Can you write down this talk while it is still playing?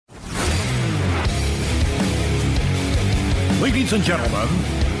Ladies and gentlemen,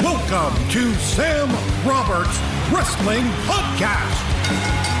 welcome to Sam Roberts Wrestling Podcast.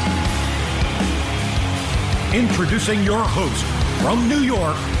 Introducing your host from New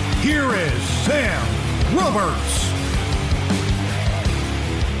York, here is Sam Roberts.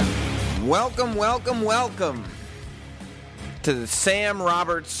 Welcome to the Sam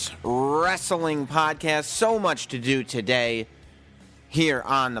Roberts Wrestling Podcast. So much to do today here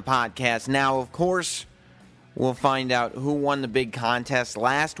on the podcast. Now, of course, we'll find out who won the big contest.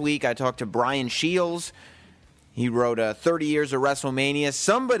 Last week, I talked to Brian Shields. He wrote 30 Years of WrestleMania.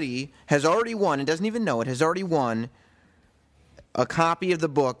 Somebody has already won, and doesn't even know it, has already won a copy of the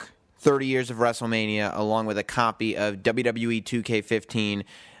book, 30 Years of WrestleMania, along with a copy of WWE 2K15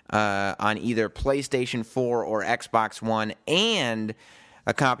 on either PlayStation 4 or Xbox One, and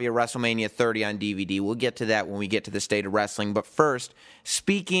a copy of WrestleMania 30 on DVD. We'll get to that when we get to the state of wrestling. But first,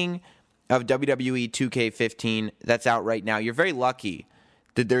 speaking of WWE 2K15 that's out right now, you're very lucky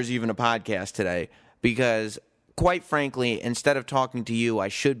that there's even a podcast today, because quite frankly, instead of talking to you, I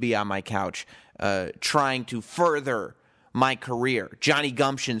should be on my couch trying to further my career, Johnny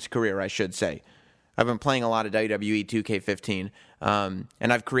Gumption's career, I should say. I've been playing a lot of WWE 2K15,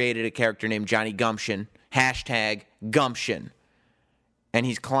 and I've created a character named Johnny Gumption, hashtag Gumption, and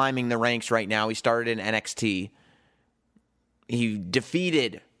he's climbing the ranks right now. He started in NXT. He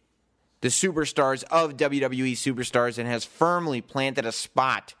defeated the superstars of WWE Superstars and has firmly planted a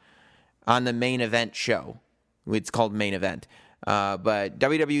spot on the main event show. It's called Main Event. But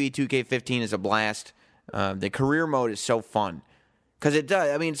WWE 2K15 is a blast. The career mode is so fun. Because it does.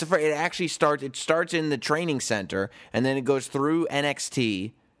 I mean, it actually starts in the training center, and then it goes through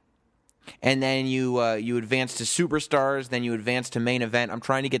NXT, and then you advance to Superstars, then you advance to Main Event. I'm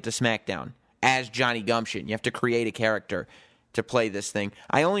trying to get to SmackDown as Johnny Gumption. You have to create a character to play this thing.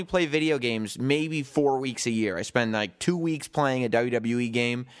 I only play video games maybe 4 weeks a year. I spend like 2 weeks playing a WWE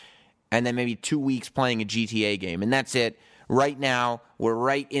game, and then maybe 2 weeks playing a GTA game, and that's it. Right now, we're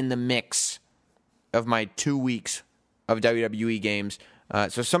right in the mix of my 2 weeks of WWE games.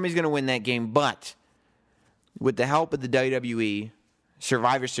 So somebody's going to win that game, but with the help of the WWE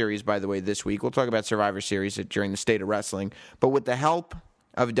Survivor Series, by the way, this week, we'll talk about Survivor Series during the State of Wrestling, but with the help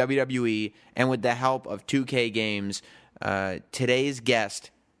of WWE and with the help of 2K Games, today's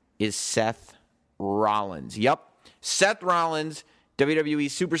guest is Seth Rollins. Yep, Seth Rollins, WWE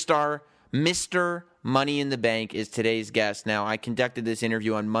superstar, Mr. Money in the Bank, is today's guest. Now, I conducted this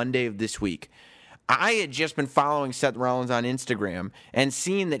interview on Monday of this week. I had just been following Seth Rollins on Instagram and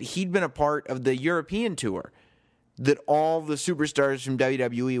seeing that he'd been a part of the European tour that all the superstars from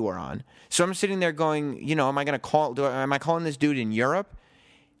WWE were on. So I'm sitting there going, am I calling this dude in Europe?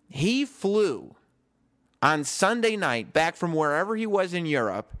 He flew on Sunday night back from wherever he was in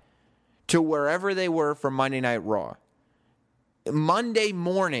Europe to wherever they were for Monday Night Raw. Monday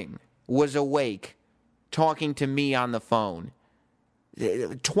morning was awake talking to me on the phone.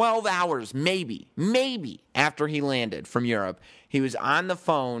 12 hours, maybe, after he landed from Europe, he was on the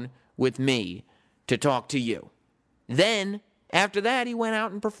phone with me to talk to you. Then, after that, he went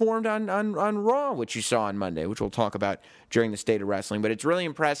out and performed on Raw, which you saw on Monday, which we'll talk about during the State of Wrestling. But it's really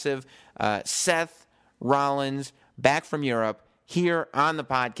impressive. Seth Rollins, back from Europe, here on the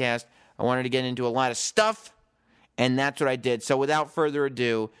podcast. I wanted to get into a lot of stuff, and that's what I did. So without further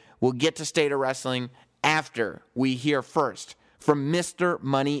ado, we'll get to State of Wrestling after we hear first from Mr.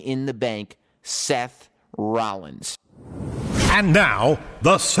 Money in the Bank, Seth Rollins. And now,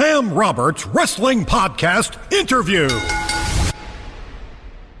 the Sam Roberts Wrestling Podcast interview.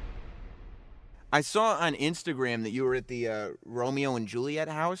 I saw on Instagram that you were at the Romeo and Juliet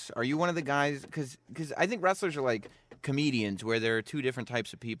house. Are you one of the guys? Because I think wrestlers are like comedians, where there are two different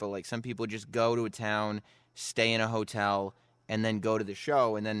types of people. Like, some people just go to a town, stay in a hotel, and then go to the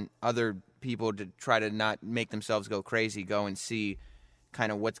show, and then other people, to try to not make themselves go crazy, go and see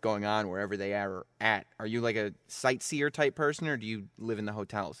kind of what's going on wherever they are at. Are you like a sightseer type person, or do you live in the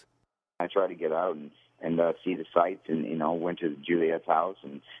hotels? I try to get out and see the sights, and went to Juliet's house,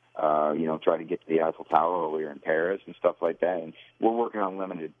 and try to get to the Eiffel Tower while we were in Paris and stuff like that. And we're working on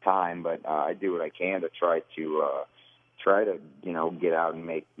limited time, but I do what I can to try to get out and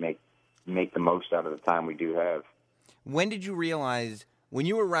make the most out of the time we do have. When did you realize, when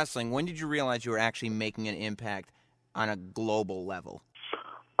you were wrestling, when did you realize you were actually making an impact on a global level?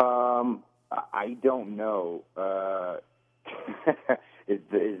 I don't know. Is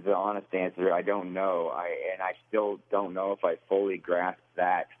the honest answer. I don't know. I still don't know if I fully grasp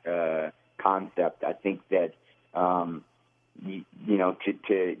that concept. I think that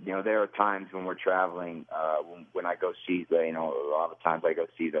there are times when we're traveling, when I go see a lot of times I go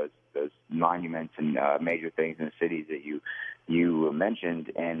see those monuments and major things in the cities that you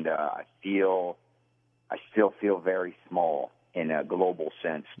mentioned, and I still feel very small in a global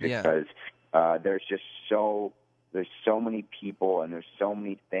sense because there's so many people and there's so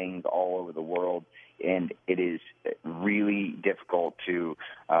many things all over the world, and it is really difficult to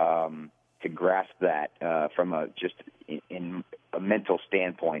grasp that from in a mental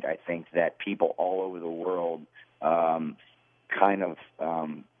standpoint. I think that people all over the world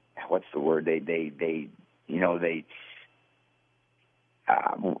what's the word? They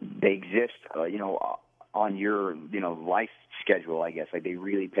exist, on your, life schedule, I guess. Like, they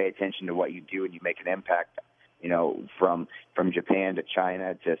really pay attention to what you do, and you make an impact, from Japan to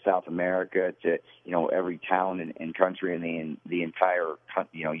China to South America to, every town and country in the entire,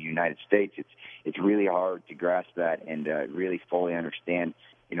 United States. It's really hard to grasp that and really fully understand,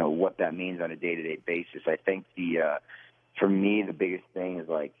 what that means on a day-to-day basis. I think for me, the biggest thing is,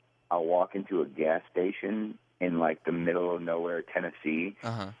 like, I'll walk into a gas station in, like, the middle of nowhere, Tennessee,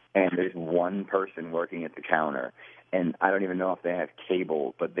 and there's one person working at the counter, and I don't even know if they have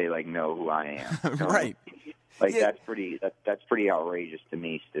cable, but they, like, know who I am. Right. Like, that's pretty outrageous to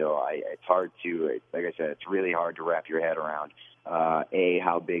me still. It's hard to, like I said, it's really hard to wrap your head around, A,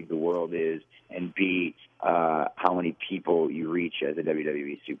 how big the world is, and B, how many people you reach as a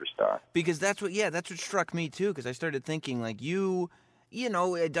WWE superstar. Because that's what struck me too, because I started thinking, like, a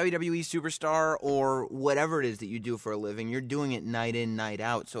WWE superstar or whatever it is that you do for a living, you're doing it night in, night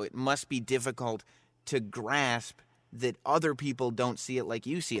out, so it must be difficult to grasp that other people don't see it like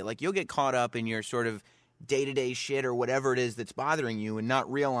you see it. Like, you'll get caught up in your sort of day-to-day shit or whatever it is that's bothering you and not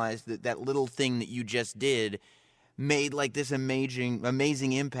realize that little thing that you just did made, like, this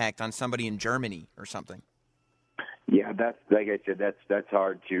amazing impact on somebody in Germany or something. Yeah, that's, like I said, that's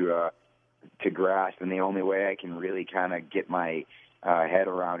hard to grasp, and the only way I can really kind of get my head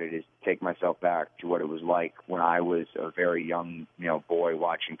around it is take myself back to what it was like when I was a very young, boy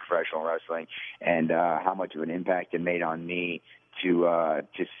watching professional wrestling, and how much of an impact it made on me to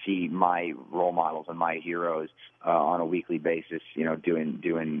see my role models and my heroes on a weekly basis,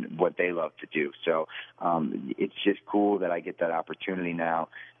 doing what they love to do. So it's just cool that I get that opportunity now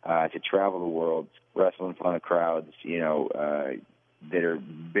to travel the world, wrestle in front of crowds, that are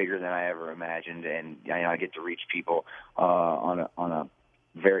bigger than I ever imagined, and I get to reach people on a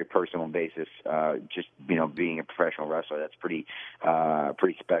very personal basis. Just being a professional wrestler, that's pretty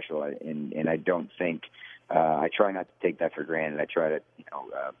special, and I don't think. I try not to take that for granted. I try to,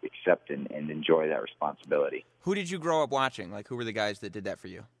 accept and enjoy that responsibility. Who did you grow up watching? Like, who were the guys that did that for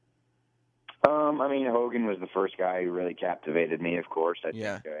you? Hogan was the first guy who really captivated me, of course. I think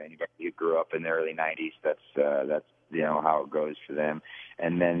anybody who grew up in the early 90s, that's how it goes for them.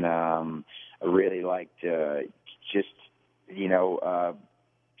 And then I really liked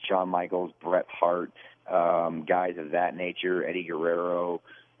Shawn Michaels, Bret Hart, guys of that nature, Eddie Guerrero.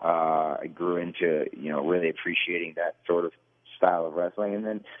 I grew into, really appreciating that sort of style of wrestling. And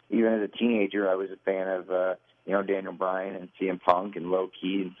then even as a teenager, I was a fan of, Daniel Bryan and CM Punk and Low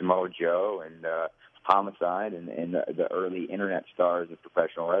Ki and Samoa Joe and Homicide and the early internet stars of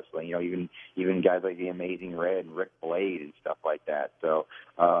professional wrestling. Even guys like the Amazing Red and Rick Blade and stuff like that. So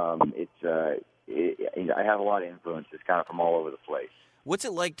I have a lot of influences kind of from all over the place. What's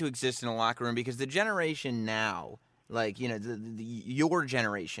it like to exist in a locker room? Because the generation now, like, your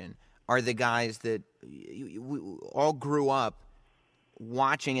generation are the guys that we all grew up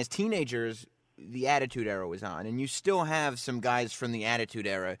watching as teenagers. The Attitude Era was on, and you still have some guys from the Attitude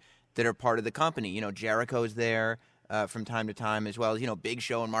Era that are part of the company. Jericho's there from time to time, as well as, Big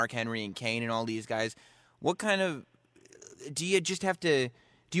Show and Mark Henry and Kane and all these guys. What kind of do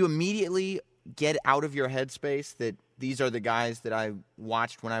you immediately get out of your headspace that these are the guys that I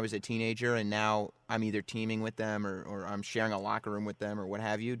watched when I was a teenager, and now I'm either teaming with them or I'm sharing a locker room with them or what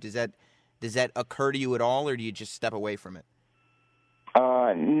have you? Does that occur to you at all, or do you just step away from it?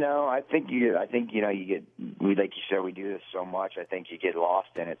 No, I think you get, like you said, we do this so much. I think you get lost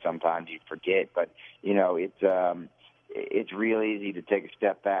in it. Sometimes you forget, but it's real easy to take a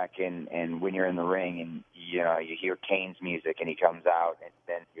step back and when you're in the ring and you hear Kane's music and he comes out and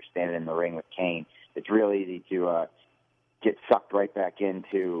then you're standing in the ring with Kane. It's real easy to get sucked right back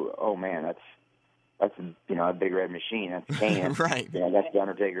into, oh man, that's a big red machine. That's Kane. Right. That's The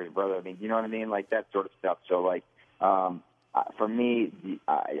Undertaker's brother. I mean, you know what I mean? Like that sort of stuff. So like, for me,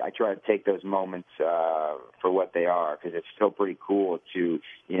 I try to take those moments for what they are, because it's still pretty cool to,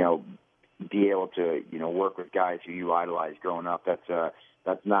 be be able to, work with guys who you idolized growing up.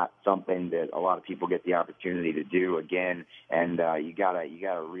 That's not something that a lot of people get the opportunity to do again, and you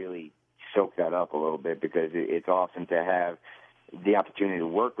gotta really soak that up a little bit, because it's awesome to have the opportunity to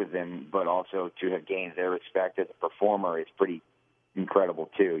work with them, but also to have gained their respect as a performer is pretty incredible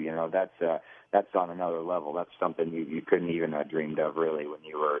too. That's on another level. That's something you couldn't even have dreamed of really when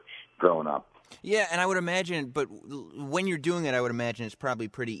you were growing up. Yeah, and I would imagine, but when you're doing it, I would imagine it's probably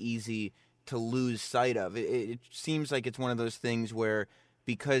pretty easy to lose sight of. It seems like it's one of those things where,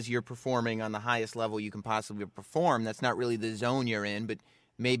 because you're performing on the highest level you can possibly perform, that's not really the zone you're in, but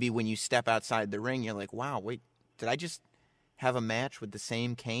maybe when you step outside the ring, you're like, wow, wait, did I just have a match with the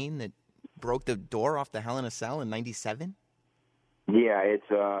same Kane that broke the door off the Hell in a Cell in '97? Yeah,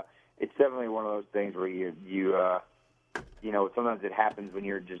 it's definitely one of those things where you sometimes it happens when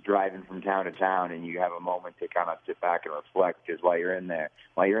you're just driving from town to town and you have a moment to kind of sit back and reflect, because while you're in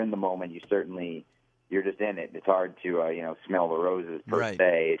the moment, you're just in it. It's hard to smell the roses per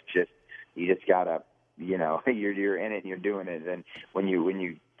se. It's just, you just gotta, you're in it and you're doing it. And when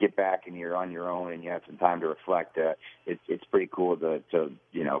you get back and you're on your own and you have some time to reflect, it's pretty cool to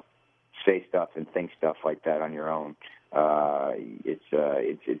say stuff and think stuff like that on your own.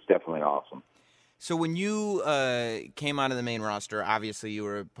 It's definitely awesome. So when you came onto the main roster, obviously you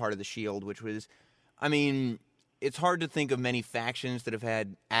were a part of the Shield, which was, it's hard to think of many factions that have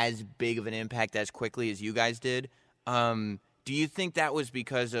had as big of an impact as quickly as you guys did. Do you think that was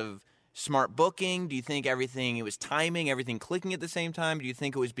because of smart booking? Do you think it was timing, everything clicking at the same time? Do you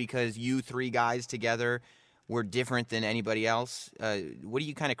think it was because you three guys together were different than anybody else? What do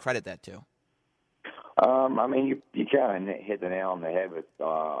you kind of credit that to? You kind of hit the nail on the head with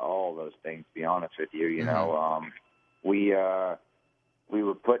all those things, to be honest with you. We were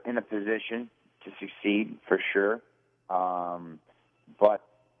put in a position to succeed for sure, but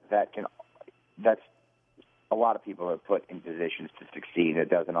that's a lot of people are put in positions to succeed. It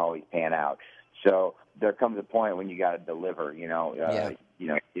doesn't always pan out. So there comes a point when you got to deliver.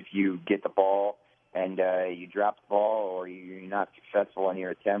 If you get the ball and you drop the ball, or you're not successful in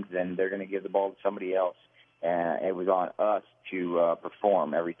your attempt, then they're going to give the ball to somebody else. And it was on us to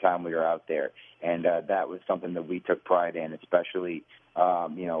perform every time we were out there. And that was something that we took pride in, especially,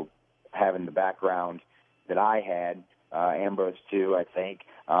 having the background that I had, Ambrose too, I think.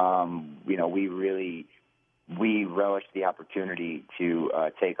 We relished the opportunity to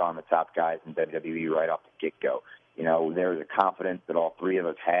take on the top guys in WWE right off the get-go. There was a confidence that all three of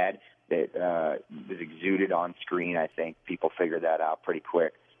us had that was exuded on screen. I think people figured that out pretty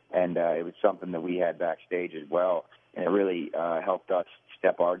quick. And it was something that we had backstage as well. And it really helped us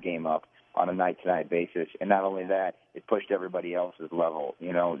step our game up on a night-to-night basis. And not only that, it pushed everybody else's level.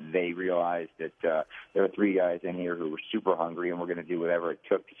 They realized that there were three guys in here who were super hungry and were going to do whatever it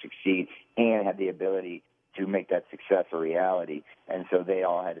took to succeed, and had the ability to make that success a reality. And so they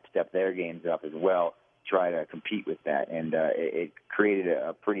all had to step their games up as well, try to compete with that. And it created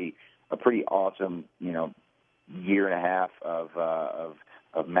a pretty awesome, year and a half of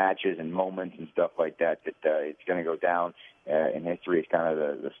matches and moments and stuff like that. It's going to go down in history as kind of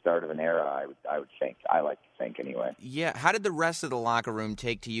the start of an era. I would think. I like to think anyway. Yeah. How did the rest of the locker room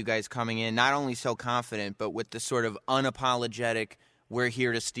take to you guys coming in, not only so confident, but with the sort of unapologetic, we're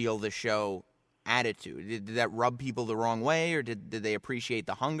here to steal the show attitude? Did that rub people the wrong way, or did they appreciate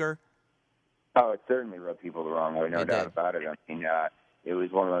the hunger? Oh, it certainly rubbed people the wrong way, no doubt about it. It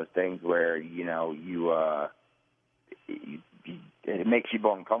was one of those things where, it makes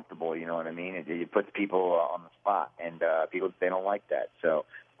people uncomfortable, you know what I mean? It puts people on the spot, and people, they don't like that. So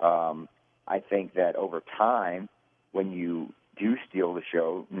I think that over time, when you do steal the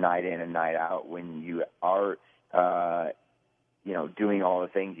show night in and night out, when you are, doing all the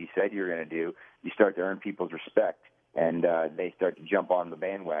things you said you're going to do, you start to earn people's respect, and they start to jump on the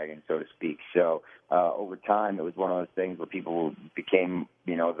bandwagon, so to speak. So over time, it was one of those things where people became,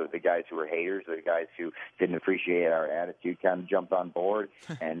 the guys who were haters, the guys who didn't appreciate our attitude, kind of jumped on board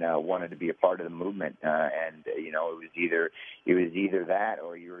and wanted to be a part of the movement. It was either that,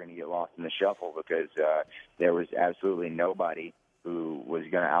 or you were going to get lost in the shuffle, because there was absolutely nobody who was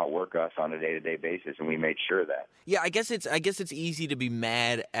going to outwork us on a day-to-day basis, and we made sure of that. Yeah, I guess it's easy to be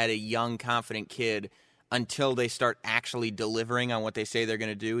mad at a young, confident kid until they start actually delivering on what they say they're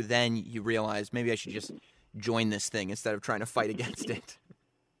going to do. Then you realize, maybe I should just join this thing instead of trying to fight against it.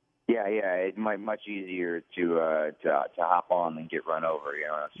 Yeah, it might much easier to hop on than get run over. You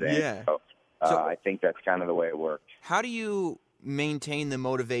know what I'm saying? Yeah. So I think that's kind of the way it works. How do you maintain the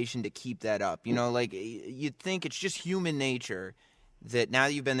motivation to keep that up? You'd think it's just human nature that now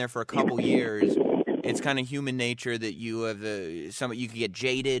that you've been there for a couple years, it's kind of human nature that you have you could get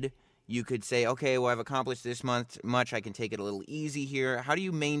jaded. you could say, okay, well, I've accomplished this much. I can take it a little easy here. How do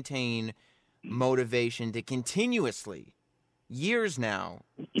you maintain motivation to continuously, years now,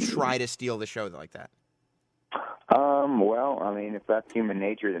 try to steal the show like that? Well, I mean, if that's human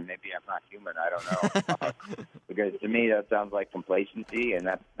nature, then maybe I'm not human. I don't know. Because to me, that sounds like complacency, and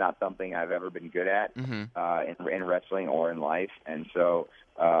that's not something I've ever been good at in wrestling or in life. And so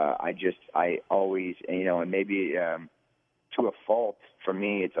I always, and maybe to a fault, for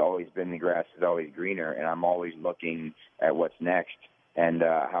me, it's always been the grass is always greener, and I'm always looking at what's next and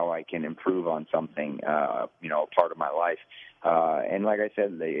how I can improve on something, part of my life. And like I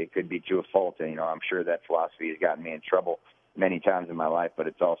said, it could be to a fault. And, I'm sure that philosophy has gotten me in trouble many times in my life, but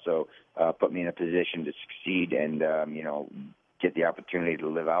it's also put me in a position to succeed and, get the opportunity to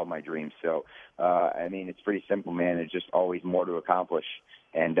live out my dreams. So, I mean, it's pretty simple, man. It's just always more to accomplish.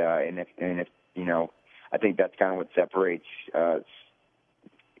 And if I think that's kind of what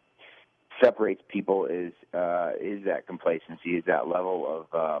separates people is that complacency, is that level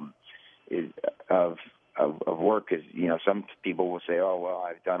of work. Is some people will say, oh well,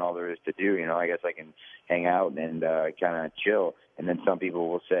 I've done all there is to do, I guess I can hang out and kind of chill. And then some people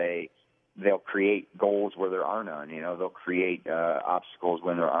will say they'll create goals where there are none. They'll create obstacles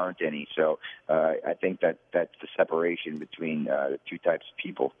when there aren't any. So I think that's the separation between the two types of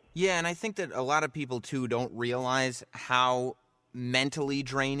people. Yeah, and I think that a lot of people too don't realize how mentally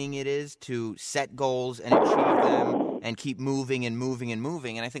draining it is to set goals and achieve them and keep moving and moving and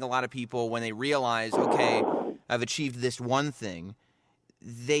moving. And I think a lot of people, when they realize, okay, I've achieved this one thing,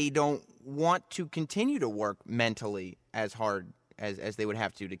 they don't want to continue to work mentally as hard as they would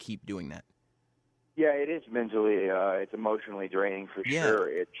have to keep doing that. Yeah, it is mentally, it's emotionally draining for sure.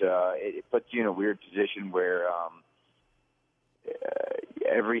 It puts you in a weird position where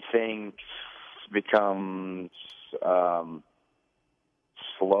everything becomes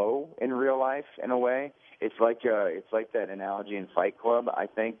slow in real life in a way. It's like that analogy in Fight Club. I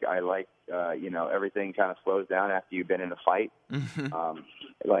think I like everything kind of slows down after you've been in a fight.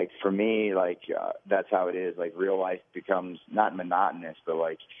 Like for me, that's how it is. Like real life becomes not monotonous, but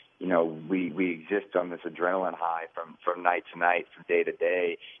we exist on this adrenaline high from night to night, from day to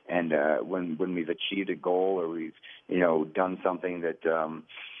day. And when we've achieved a goal or we've done something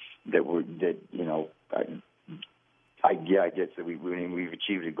I guess that we've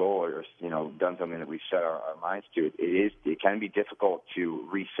achieved a goal or done something that we've set our minds to. It can be difficult to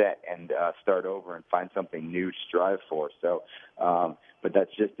reset and start over and find something new to strive for. So, but that's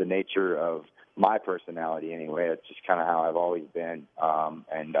just the nature of my personality anyway. That's just kind of how I've always been,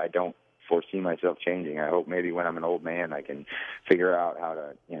 and I don't foresee myself changing. I hope maybe when I'm an old man I can figure out how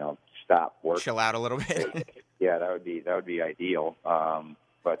to stop working, chill out a little bit. Yeah, that would be ideal.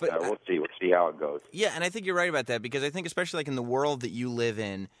 But we'll see. We'll see how it goes. Yeah, and I think you're right about that because I think especially like in the world that you live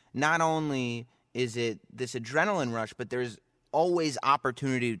in, not only is it this adrenaline rush, but there's always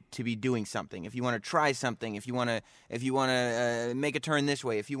opportunity to be doing something. If you want to try something, if you want to make a turn this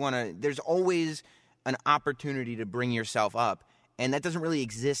way, there's always an opportunity to bring yourself up, and that doesn't really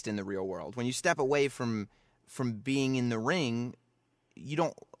exist in the real world. When you step away from being in the ring, you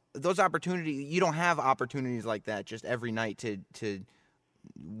don't have opportunities like that just every night to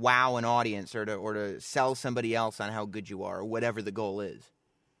wow an audience or to sell somebody else on how good you are or whatever the goal is.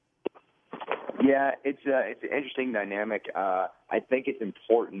 Yeah, it's an interesting dynamic. I think it's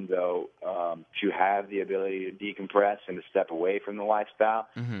important though to have the ability to decompress and to step away from the lifestyle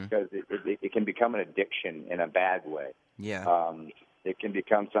because it can become an addiction in a bad way. Yeah, it can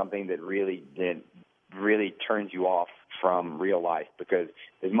become something that really turns you off from real life because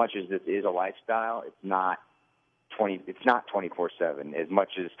as much as this is a lifestyle, it's not 24/7 as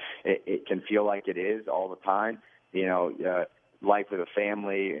much as it can feel like it is all the time. Life with a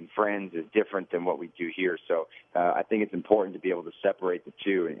family and friends is different than what we do here. So I think it's important to be able to separate the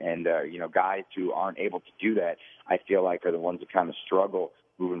two. And guys who aren't able to do that, I feel like are the ones that kind of struggle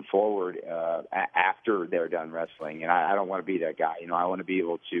moving forward after they're done wrestling. And I don't want to be that guy. I want to be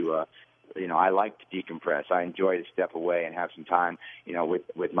able to I like to decompress. I enjoy to step away and have some time,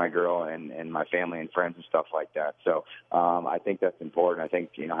 with my girl and my family and friends and stuff like that. So I think that's important. I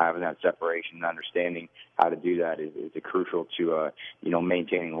think, having that separation and understanding how to do that is crucial to,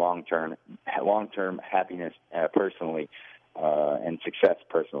 maintaining long-term happiness personally and success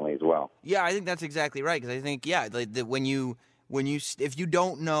personally as well. Yeah, I think that's exactly right because I think, if you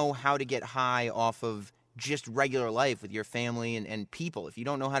don't know how to get high off of just regular life with your family and people. If you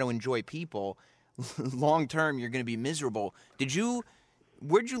don't know how to enjoy people, long term you're going to be miserable.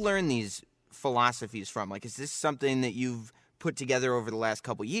 Where'd you learn these philosophies from? Like, is this something that you've put together over the last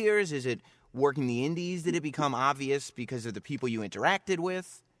couple years? Is it working the indies? Did it become obvious because of the people you interacted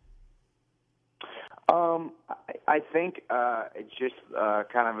with? I think it's just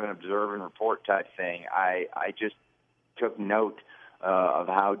kind of an observe and report type thing. I just took note of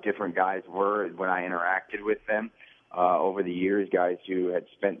how different guys were when I interacted with them over the years, guys who had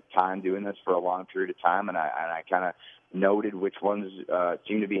spent time doing this for a long period of time, and I kind of noted which ones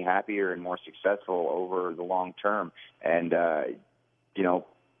seemed to be happier and more successful over the long term. And,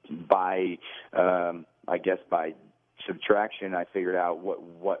 by subtraction, I figured out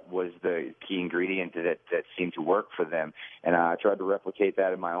what was the key ingredient that seemed to work for them, and I tried to replicate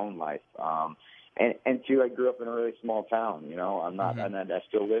that in my own life. And too, I grew up in a really small town. I'm not, and I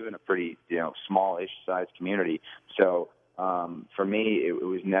still live in a pretty smallish sized community. So for me, it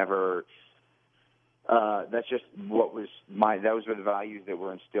was never. That's just those were the values that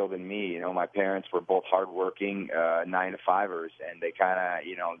were instilled in me. My parents were both hardworking 9-to-5ers, and they kind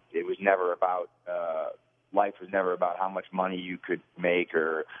of, it was never about. Life was never about how much money you could make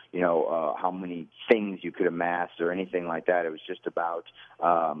or, how many things you could amass or anything like that. It was just about,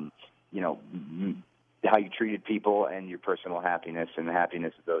 how you treated people and your personal happiness and the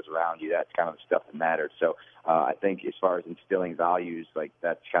happiness of those around you. That's kind of the stuff that mattered. So I think as far as instilling values, like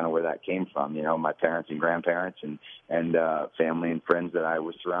that's kind of where that came from. My parents and grandparents and family and friends that I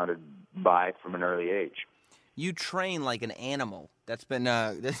was surrounded by from an early age. You train like an animal. That's been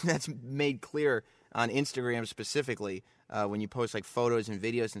that's made clear on Instagram specifically when you post like photos and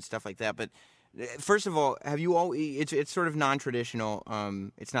videos and stuff like that. But first of all, have you all? It's sort of non-traditional.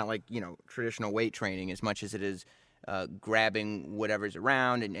 It's not like traditional weight training as much as it is grabbing whatever's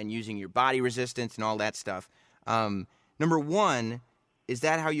around and using your body resistance and all that stuff. Number one, is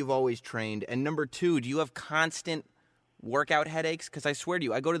that how you've always trained? And number two, do you have constant workout headaches? Because I swear to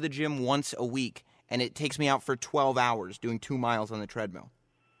you, I go to the gym once a week and it takes me out for 12 hours doing 2 miles on the treadmill.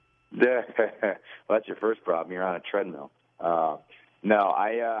 Well, that's your first problem. You're on a treadmill. No,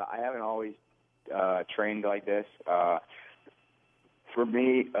 I haven't always trained like this. For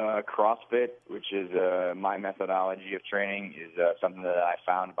me, CrossFit, which is my methodology of training, is something that I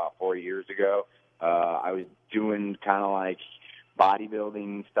found about 4 years ago. I was doing kind of like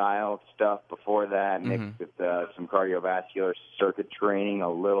bodybuilding style stuff before that, mixed with some cardiovascular circuit training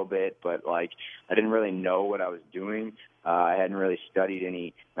a little bit, but I didn't really know what I was doing. I hadn't really studied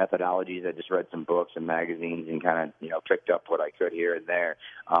any methodologies. I just read some books and magazines and kind of picked up what I could here and there.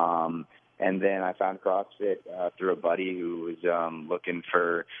 And then I found CrossFit through a buddy who was looking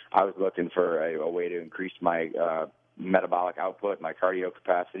for a way to increase my metabolic output, my cardio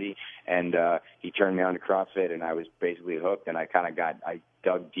capacity, and he turned me on to CrossFit, and I was basically hooked. And I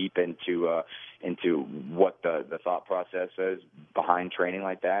dug deep into what the thought process is behind training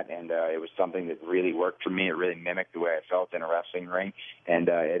like that, and it was something that really worked for me. It really mimicked the way I felt in a wrestling ring, and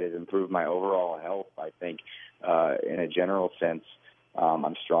it has improved my overall health. I think, in a general sense,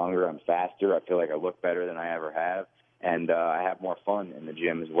 I'm stronger, I'm faster, I feel like I look better than I ever have, and I have more fun in the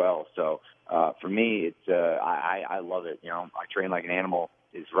gym as well. So for me, it's I love it. I train like an animal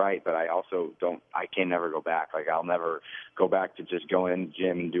is right, but I can never go back. I'll never go back to just going in the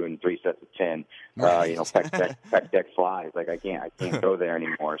gym and doing 3 sets of 10, pec deck flies. I can't go there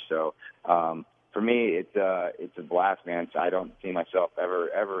anymore. So for me, it's a blast, man. I don't see myself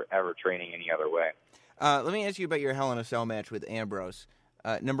ever training any other way. Let me ask you about your Hell in a Cell match with Ambrose.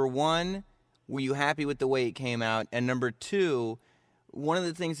 Number one, were you happy with the way it came out? And number two, one of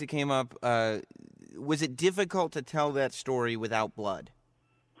the things that came up, was it difficult to tell that story without blood?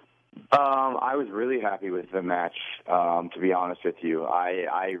 I was really happy with the match, to be honest with you.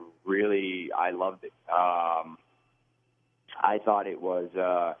 I loved it. I thought it was,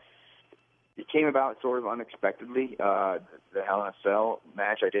 it came about sort of unexpectedly, the Hell in a Cell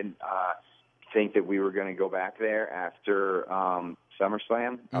match. I didn't think that we were going to go back there after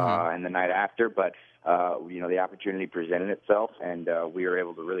SummerSlam and the night after, but the opportunity presented itself, and we were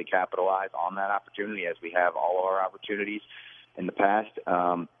able to really capitalize on that opportunity, as we have all of our opportunities in the past.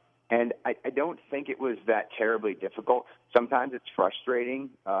 And I don't think it was that terribly difficult. Sometimes it's frustrating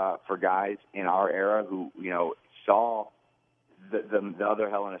for guys in our era who saw the other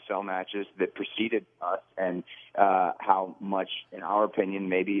Hell in a Cell matches that preceded us, and how much, in our opinion,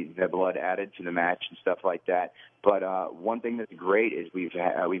 maybe the blood added to the match and stuff like that. But one thing that's great is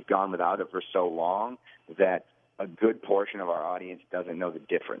we've gone without it for so long that a good portion of our audience doesn't know the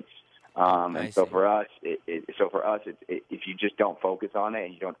difference. And so for us, if you just don't focus on it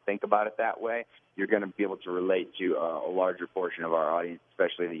and you don't think about it that way, you're going to be able to relate to a larger portion of our audience,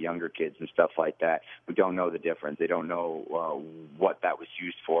 especially the younger kids and stuff like that, who don't know the difference. They don't know what that was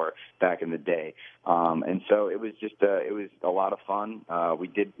used for back in the day. And so it was just it was a lot of fun. We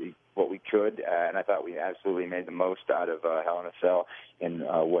did what we could, and I thought we absolutely made the most out of Hell in a Cell and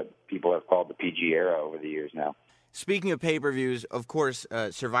what people have called the PG era over the years now. Speaking of pay-per-views, of course,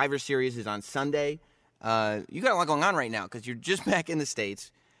 Survivor Series is on Sunday. You got a lot going on right now because you're just back in the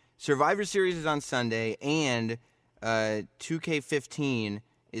States. Survivor Series is on Sunday, and 2K15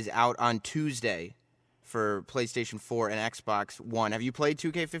 is out on Tuesday for PlayStation 4 and Xbox One. Have you played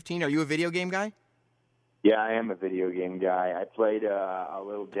 2K15? Are you a video game guy? Yeah, I am a video game guy. I played a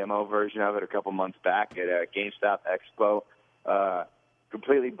little demo version of it a couple months back at GameStop Expo.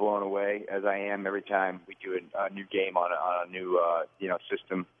 Completely blown away, as I am every time we do a new game on a new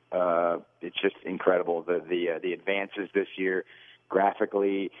system. It's just incredible the advances this year,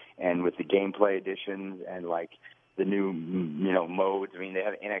 graphically and with the gameplay additions and like the new modes. I mean, they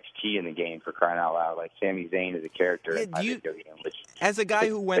have NXT in the game, for crying out loud. Like Sami Zayn is a character in my video game. As a guy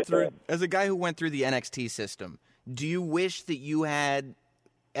who went through the NXT system, do you wish that you had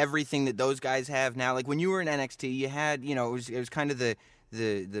everything that those guys have now? Like when you were in NXT, you had it was kind of the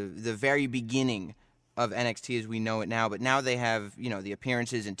very beginning of NXT as we know it now, but now they have, the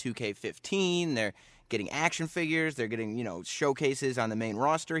appearances in 2K15, they're getting action figures, they're getting, showcases on the main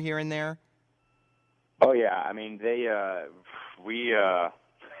roster here and there. Oh yeah, I mean we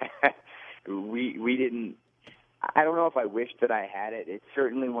didn't. I don't know if I wished that I had it. It's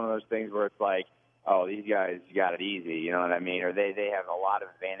certainly one of those things where it's like, oh, these guys got it easy, you know what I mean? Or they have a lot of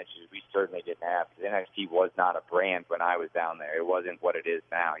advantages we certainly didn't have. NXT was not a brand when I was down there. It wasn't what it is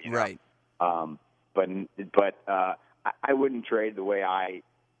now, you know? Right. But I wouldn't trade the way I,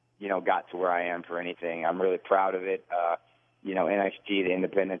 got to where I am for anything. I'm really proud of it. NXT, the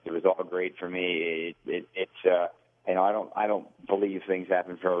independence, it was all great for me. I don't believe things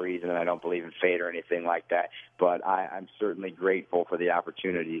happen for a reason, and I don't believe in fate or anything like that. But I'm certainly grateful for the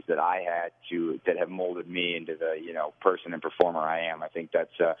opportunities that I had that have molded me into the person and performer I am. I think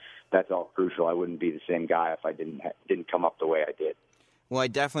that's all crucial. I wouldn't be the same guy if I didn't come up the way I did. Well, I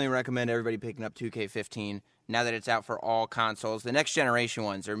definitely recommend everybody picking up 2K15 now that it's out for all consoles. The next generation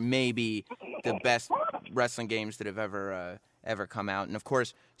ones are maybe the best wrestling games that have ever come out. And, of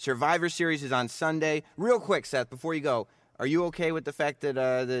course, Survivor Series is on Sunday. Real quick, Seth, before you go, are you okay with the fact that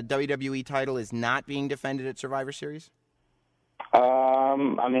the WWE title is not being defended at Survivor Series?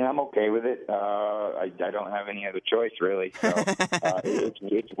 I'm okay with it. I don't have any other choice, really. So,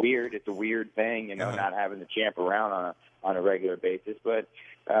 it's weird. It's a weird thing, not having the champ around on a regular basis. But,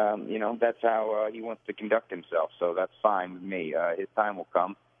 that's how he wants to conduct himself. So that's fine with me. His time will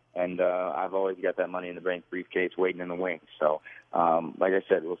come. And I've always got that Money in the Bank briefcase waiting in the wings. So, like I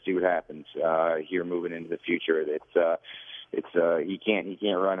said, we'll see what happens here moving into the future. He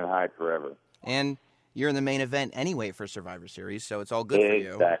can't run and hide forever. And you're in the main event anyway for Survivor Series, so it's all good for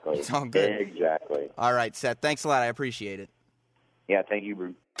you. Exactly. It's all good. Exactly. All right, Seth. Thanks a lot. I appreciate it. Yeah, thank you,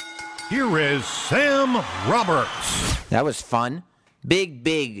 Bruce. Here is Sam Roberts. That was fun. Big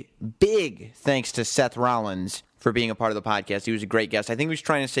thanks to Seth Rollins for being a part of the podcast. He was a great guest. I think he was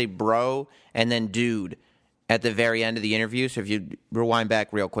trying to say bro and then dude at the very end of the interview. So if you rewind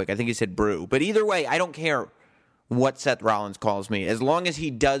back real quick, I think he said brew. But either way, I don't care what Seth Rollins calls me. As long as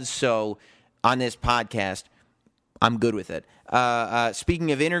he does so on this podcast, I'm good with it.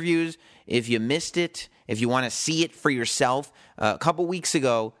 Speaking of interviews, if you missed it, if you want to see it for yourself, a couple weeks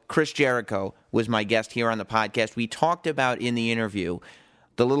ago, Chris Jericho was my guest here on the podcast. We talked about in the interview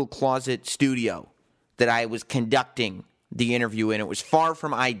the little closet studio that I was conducting the interview in. It was far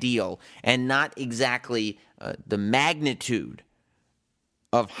from ideal and not exactly the magnitude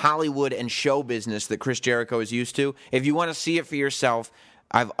of Hollywood and show business that Chris Jericho is used to. If you want to see it for yourself,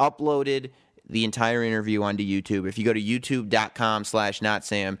 I've uploaded the entire interview onto YouTube. If you go to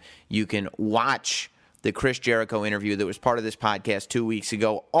youtube.com/notsam, you can watch the Chris Jericho interview that was part of this podcast 2 weeks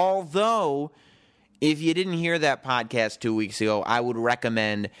ago. Although, if you didn't hear that podcast 2 weeks ago, I would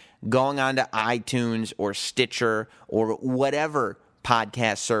recommend going on to iTunes or Stitcher or whatever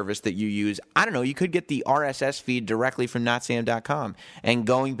podcast service that you use. I don't know, you could get the RSS feed directly from notsam.com and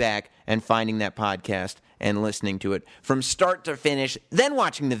going back and finding that podcast and listening to it from start to finish, then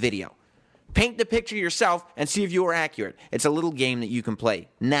watching the video. Paint the picture yourself and see if you are accurate. It's a little game that you can play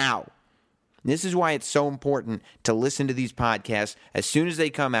now. This is why it's so important to listen to these podcasts as soon as they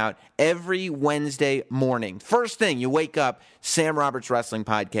come out every Wednesday morning. First thing, you wake up, Sam Roberts Wrestling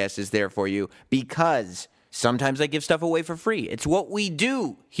Podcast is there for you because Sometimes I give stuff away for free. It's what we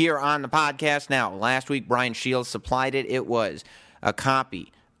do here on the podcast now. Last week, Brian Shields supplied it. It was a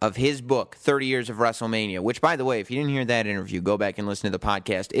copy of his book, 30 Years of WrestleMania, which, by the way, if you didn't hear that interview, go back and listen to the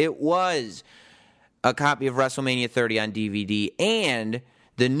podcast. It was a copy of WrestleMania 30 on DVD and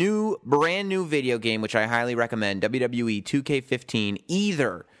the brand new video game, which I highly recommend, WWE 2K15,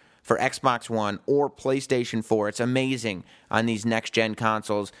 either for Xbox One or PlayStation 4. It's amazing on these next-gen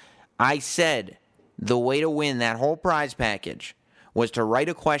consoles. I said the way to win that whole prize package was to write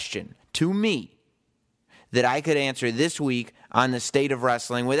a question to me that I could answer this week on the state of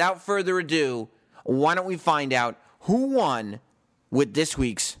wrestling. Without further ado, why don't we find out who won with this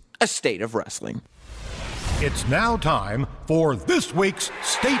week's A State of Wrestling? It's now time for this week's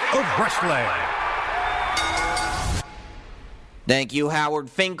State of Wrestling. Thank you, Howard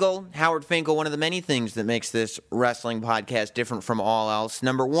Finkel. Howard Finkel, one of the many things that makes this wrestling podcast different from all else.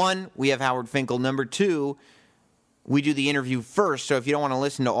 Number one, we have Howard Finkel. Number two, we do the interview first, so if you don't want to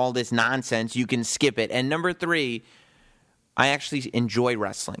listen to all this nonsense, you can skip it. And number three, I actually enjoy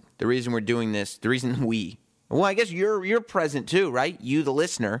wrestling. The reason we're doing this, well, I guess you're present too, right? You, the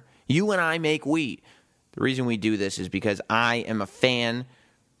listener, you and I make we. The reason we do this is because I am a fan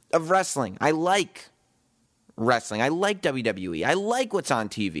of wrestling. I like wrestling. I like WWE. I like what's on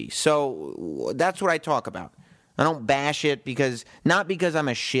TV. So that's what I talk about. I don't bash it not because I'm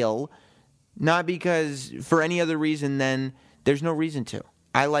a shill, not because for any other reason than there's no reason to.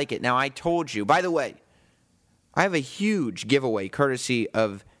 I like it. Now, I told you, by the way, I have a huge giveaway courtesy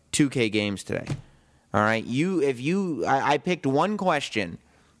of 2K Games today. All right? I picked one question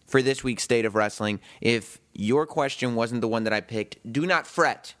for this week's State of Wrestling. If your question wasn't the one that I picked, do not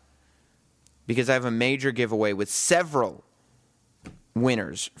fret, because I have a major giveaway with several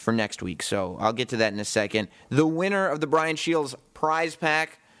winners for next week. So I'll get to that in a second. The winner of the Brian Shields prize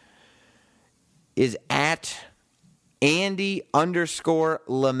pack is at Andy_Lamelli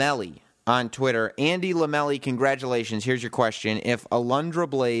on Twitter. Andy Lamelli, congratulations. Here's your question. If Alundra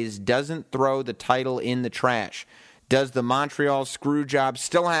Blaze doesn't throw the title in the trash, does the Montreal Screwjob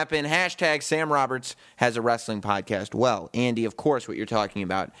still happen? # Sam Roberts has a wrestling podcast. Well, Andy, of course, what you're talking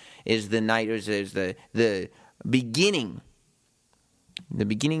about is the beginning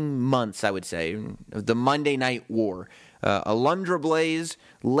months, I would say, of the Monday Night War. Alundra Blaze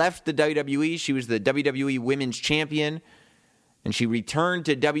left the WWE. She was the WWE Women's Champion, and she returned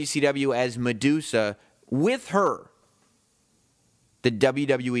to WCW as Medusa. With her, the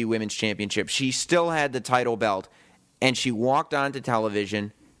WWE Women's Championship. She still had the title belt. And she walked onto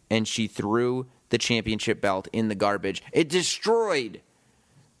television, and she threw the championship belt in the garbage. It destroyed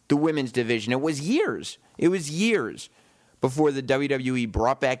the women's division. It was years before the WWE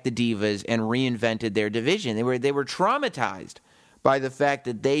brought back the Divas and reinvented their division. They were traumatized by the fact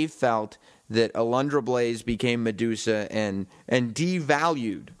that they felt that Alundra Blaze became Medusa and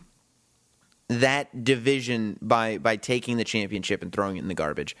devalued that division by taking the championship and throwing it in the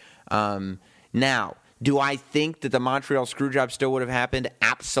garbage. Now, do I think that the Montreal Screwjob still would have happened?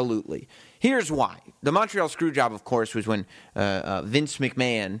 Absolutely. Here's why. The Montreal Screwjob, of course, was when Vince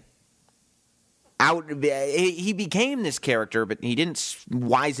McMahon he became this character, but he didn't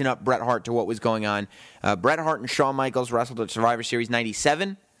wisen up Bret Hart to what was going on. Bret Hart and Shawn Michaels wrestled at Survivor Series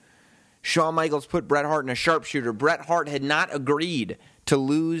 97. Shawn Michaels put Bret Hart in a sharpshooter. Bret Hart had not agreed to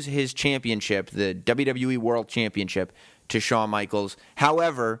lose his championship, the WWE World Championship, to Shawn Michaels.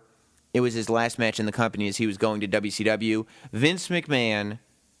 However, it was his last match in the company as he was going to WCW. Vince McMahon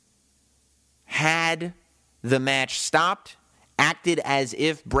had the match stopped, acted as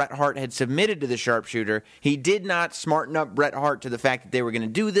if Bret Hart had submitted to the sharpshooter. He did not smarten up Bret Hart to the fact that they were going to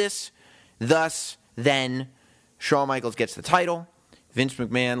do this. Thus, then, Shawn Michaels gets the title. Vince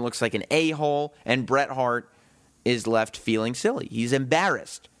McMahon looks like an a-hole, and Bret Hart is left feeling silly. He's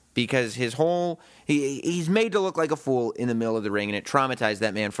embarrassed because he's made to look like a fool in the middle of the ring, and it traumatized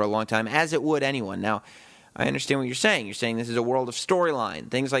that man for a long time, as it would anyone. Now, I understand what you're saying. You're saying this is a world of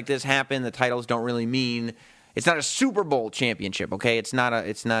storyline. Things like this happen. The titles don't really mean. It's not a Super Bowl championship, okay? It's not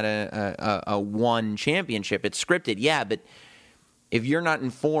a one championship. It's scripted, yeah, but if you're not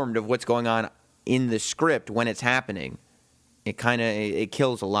informed of what's going on in the script when it's happening, it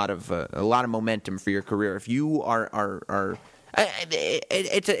kills a lot of momentum for your career. If you are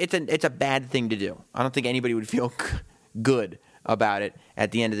it's a bad thing to do. I don't think anybody would feel good about it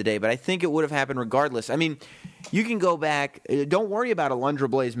at the end of the day, but I think it would have happened regardless. I mean, you can go back. Don't worry about Alundra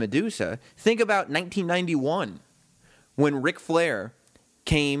Blaze Medusa. Think about 1991 when Ric Flair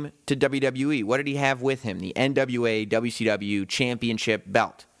came to WWE. What did he have with him? The NWA WCW Championship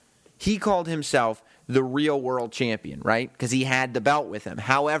belt. He called himself the real world champion, right? Because he had the belt with him.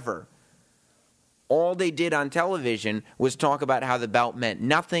 However, all they did on television was talk about how the belt meant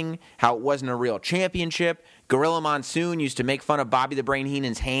nothing, how it wasn't a real championship. Gorilla Monsoon used to make fun of Bobby the Brain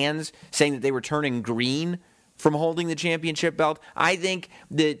Heenan's hands, saying that they were turning green from holding the championship belt. I think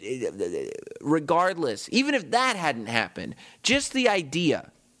that regardless, even if that hadn't happened, just the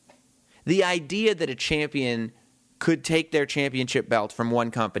idea that a champion could take their championship belt from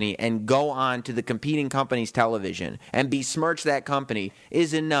one company and go on to the competing company's television and besmirch that company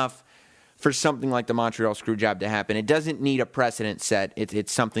is enough for something like the Montreal Screwjob to happen. It doesn't need a precedent set.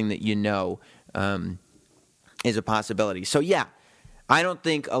 It's something that is a possibility. So, yeah, I don't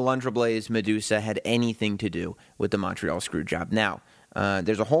think Alundra Blaze Medusa had anything to do with the Montreal Screwjob. Now,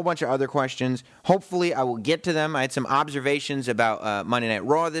 there's a whole bunch of other questions. Hopefully, I will get to them. I had some observations about Monday Night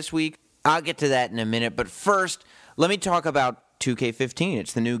Raw this week. I'll get to that in a minute. But first, let me talk about 2K15.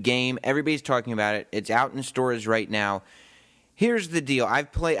 It's the new game. Everybody's talking about it. It's out in stores right now. Here's the deal. I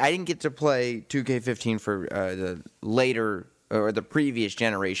didn't get to play 2K15 for the later or the previous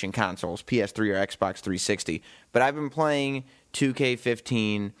generation consoles, PS3 or Xbox 360. But I've been playing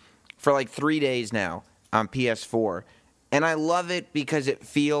 2K15 for like 3 days now on PS4. And I love it because it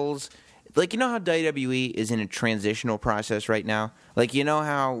feels like, you know how WWE is in a transitional process right now? Like, you know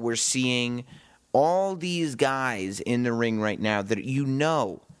how we're seeing all these guys in the ring right now that you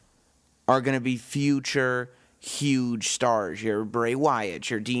know are going to be future huge stars. Your Bray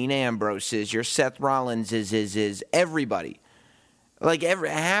Wyatt, your Dean Ambroses, your Seth Rollins is everybody. Like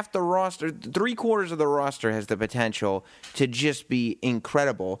half the roster, 3/4 of the roster has the potential to just be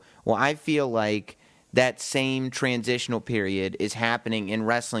incredible. Well, I feel like that same transitional period is happening in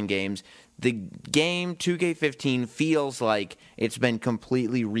wrestling games. The game 2K15 feels like it's been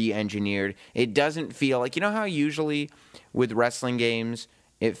completely re-engineered. It doesn't feel like, you know how usually with wrestling games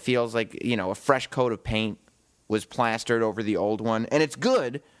it feels like, you know, a fresh coat of paint was plastered over the old one, and it's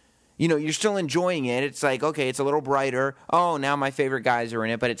good. You know, you're still enjoying it. It's like, okay, it's a little brighter. Oh, now my favorite guys are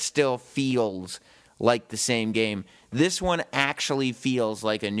in it, but it still feels like the same game. This one actually feels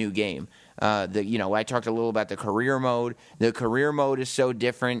like a new game. I talked a little about the career mode. The career mode is so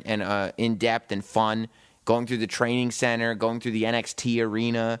different and in-depth and fun. Going through the training center, going through the NXT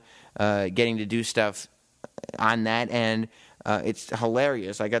arena, getting to do stuff on that end. It's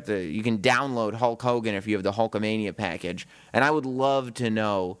hilarious. You can download Hulk Hogan if you have the Hulkamania package. And I would love to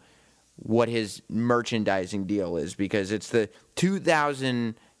know what his merchandising deal is, because it's the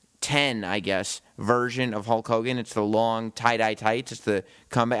 2010, I guess, version of Hulk Hogan. It's the long tie-dye tights. It's the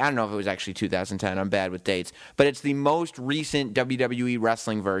comeback. I don't know if it was actually 2010. I'm bad with dates. But it's the most recent WWE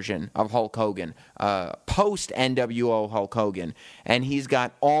wrestling version of Hulk Hogan, post-NWO Hulk Hogan. And he's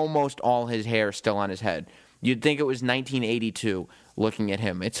got almost all his hair still on his head. You'd think it was 1982 looking at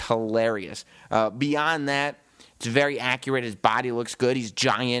him. It's hilarious. Beyond that, it's very accurate. His body looks good. He's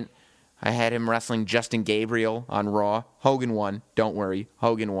giant. I had him wrestling Justin Gabriel on Raw. Hogan won. Don't worry.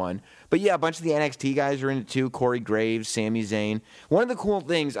 Hogan won. But yeah, a bunch of the NXT guys are in it too. Corey Graves, Sami Zayn. One of the cool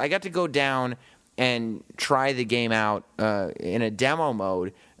things, I got to go down and try the game out in a demo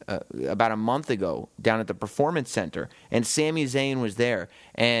mode about a month ago down at the Performance Center, and Sami Zayn was there,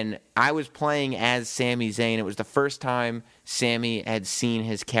 and I was playing as Sami Zayn. It was the first time Sami had seen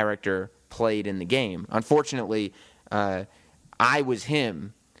his character played in the game. Unfortunately, I was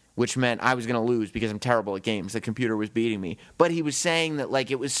him, which meant I was going to lose because I'm terrible at games. The computer was beating me. But he was saying that like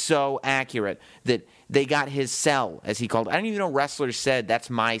it was so accurate that they got his cell, as he called it. I didn't even know wrestlers said that's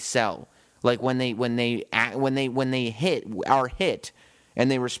my cell. Like when they hit and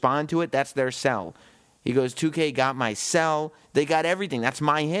they respond to it, that's their cell. He goes, 2K got my cell. They got everything. That's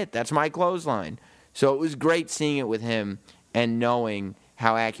my hit. That's my clothesline. So it was great seeing it with him and knowing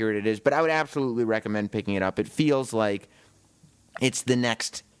how accurate it is. But I would absolutely recommend picking it up. It feels like it's the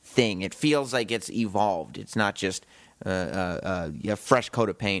next thing. It feels like it's evolved. It's not just a fresh coat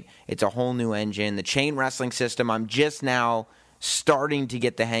of paint. It's a whole new engine. The chain wrestling system, I'm just now starting to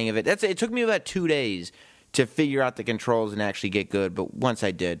get the hang of it. It took me about 2 days to figure out the controls and actually get good, but once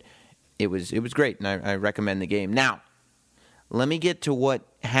I did, it was great, and I recommend the game. Now, let me get to what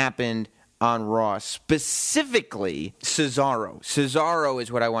happened on Raw, specifically Cesaro. Cesaro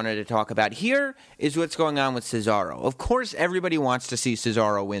is what I wanted to talk about. Here is what's going on with Cesaro. Of course, everybody wants to see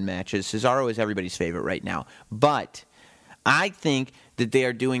Cesaro win matches. Cesaro is everybody's favorite right now, but I think that they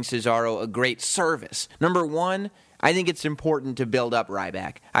are doing Cesaro a great service. Number one, I think it's important to build up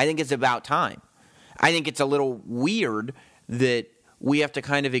Ryback. I think it's about time. I think it's a little weird that we have to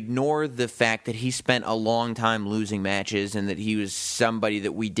kind of ignore the fact that he spent a long time losing matches and that he was somebody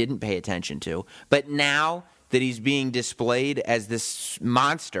that we didn't pay attention to. But now that he's being displayed as this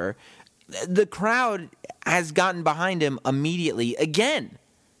monster, the crowd has gotten behind him immediately again.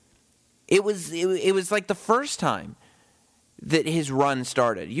 It was like the first time that his run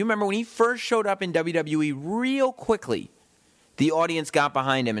started. You remember when he first showed up in WWE real quickly, the audience got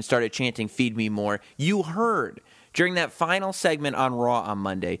behind him and started chanting, "Feed me more." You heard, during that final segment on Raw on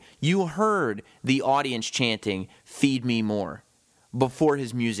Monday, you heard the audience chanting, "Feed me more," before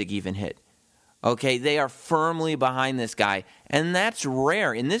his music even hit. Okay, they are firmly behind this guy, and that's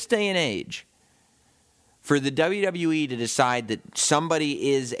rare in this day and age. For the WWE to decide that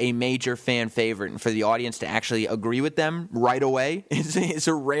somebody is a major fan favorite and for the audience to actually agree with them right away is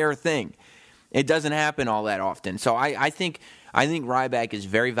a rare thing. It doesn't happen all that often. So I think Ryback is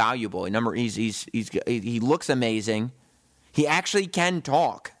very valuable. He looks amazing. He actually can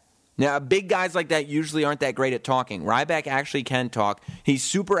talk. Now, big guys like that usually aren't that great at talking. Ryback actually can talk. He's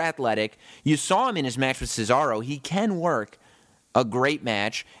super athletic. You saw him in his match with Cesaro. He can work a great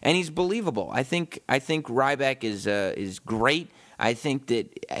match, and he's believable. I think Ryback is great. I think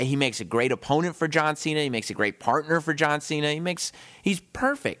that he makes a great opponent for John Cena. He makes a great partner for John Cena. He's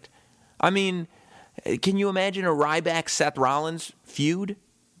perfect. I mean, can you imagine a Ryback-Seth Rollins feud?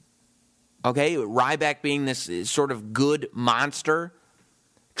 Okay, Ryback being this sort of good monster,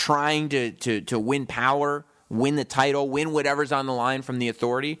 trying to win power, win the title, win whatever's on the line from the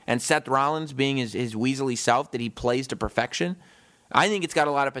Authority, and Seth Rollins being his weaselly self that he plays to perfection. I think it's got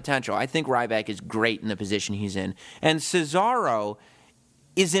a lot of potential. I think Ryback is great in the position he's in. And Cesaro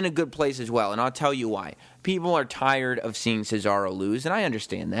is in a good place as well, and I'll tell you why. People are tired of seeing Cesaro lose, and I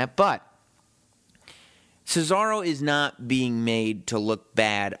understand that, but Cesaro is not being made to look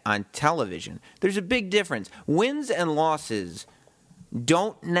bad on television. There's a big difference. Wins and losses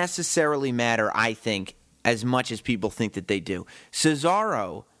don't necessarily matter, I think, as much as people think that they do.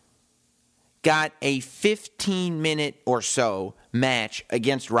 Cesaro got a 15-minute or so match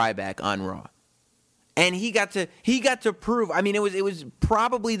against Ryback on Raw. And he got to prove, I mean, it was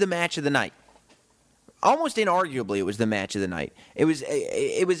probably the match of the night. Almost inarguably, it was the match of the night. It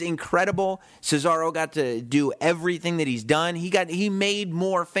was incredible. Cesaro got to do everything that he's done. He made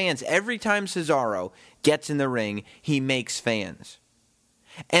more fans. Every time Cesaro gets in the ring, he makes fans.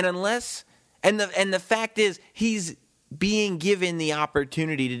 And the fact is, he's being given the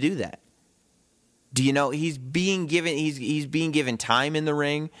opportunity to do that. Do you know he's being given time in the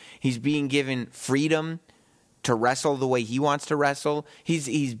ring? He's being given freedom to wrestle the way he wants to wrestle.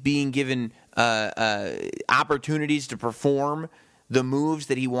 He's being given opportunities to perform the moves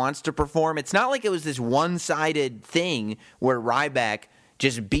that he wants to perform. It's not like it was this one-sided thing where Ryback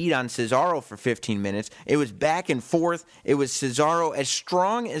just beat on Cesaro for 15 minutes. It was back and forth. It was Cesaro, as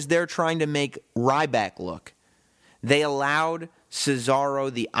strong as they're trying to make Ryback look, they allowed Cesaro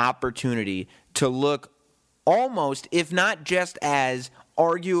the opportunity to look almost, if not just as,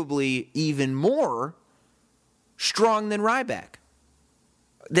 arguably even more strong than Ryback.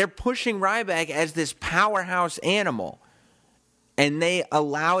 They're pushing Ryback as this powerhouse animal, and they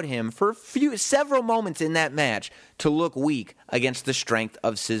allowed him for several moments in that match to look weak against the strength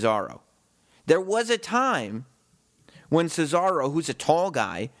of Cesaro. There was a time when Cesaro, who's a tall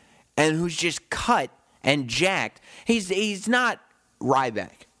guy and who's just cut and jacked, he's not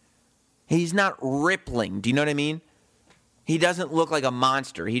Ryback. He's not rippling. Do you know what I mean? He doesn't look like a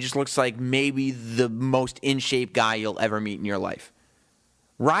monster. He just looks like maybe the most in-shape guy you'll ever meet in your life.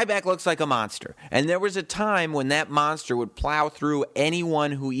 Ryback looks like a monster. And there was a time when that monster would plow through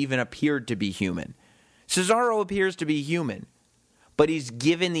anyone who even appeared to be human. Cesaro appears to be human, but he's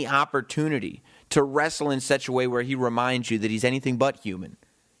given the opportunity to wrestle in such a way where he reminds you that he's anything but human.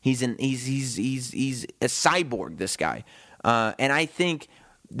 He's a cyborg, this guy. And I think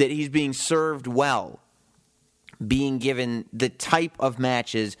that he's being served well, being given the type of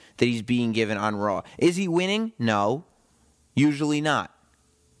matches that he's being given on Raw. Is he winning? No. Usually not.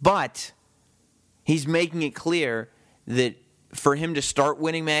 But he's making it clear that for him to start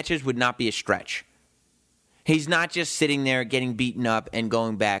winning matches would not be a stretch. He's not just sitting there getting beaten up and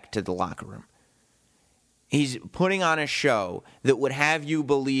going back to the locker room. He's putting on a show that would have you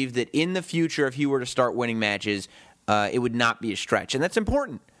believe that in the future, if he were to start winning matches, it would not be a stretch. And that's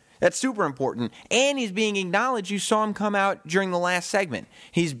important. That's super important. And he's being acknowledged. You saw him come out during the last segment.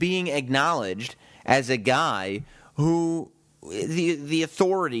 He's being acknowledged as a guy who the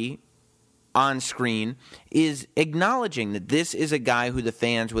authority on screen is acknowledging that this is a guy who the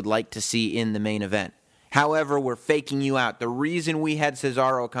fans would like to see in the main event. However, we're faking you out. The reason we had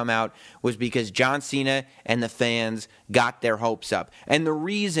Cesaro come out was because John Cena and the fans got their hopes up. And the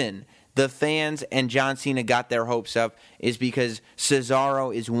reason the fans and John Cena got their hopes up is because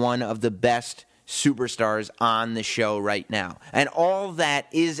Cesaro is one of the best superstars on the show right now. And all that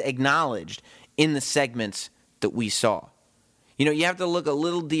is acknowledged in the segments that we saw. You have to look a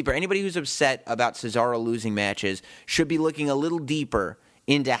little deeper. Anybody who's upset about Cesaro losing matches should be looking a little deeper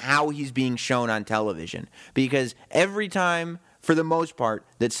into how he's being shown on television. Because every time, for the most part,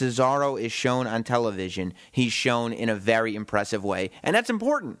 that Cesaro is shown on television, he's shown in a very impressive way. And that's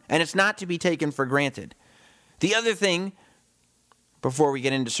important, and it's not to be taken for granted. The other thing, before we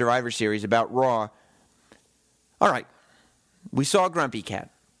get into Survivor Series, about Raw, all right, we saw Grumpy Cat.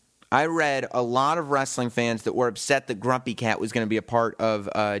 I read a lot of wrestling fans that were upset that Grumpy Cat was going to be a part of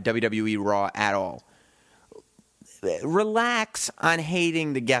WWE Raw at all. Relax on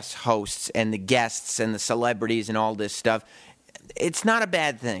hating the guest hosts and the guests and the celebrities and all this stuff. It's not a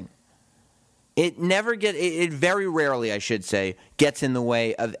bad thing. It very rarely, I should say, gets in the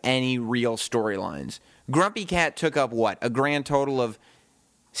way of any real storylines. Grumpy Cat took up, a grand total of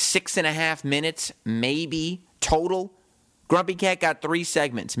 6.5 minutes, maybe, total? Grumpy Cat got 3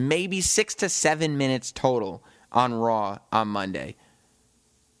 segments, maybe 6 to 7 minutes total on Raw on Monday.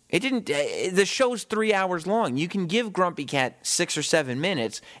 The show's 3 hours long. You can give Grumpy Cat 6 or 7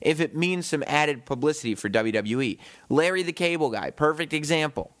 minutes if it means some added publicity for WWE. Larry the Cable Guy, perfect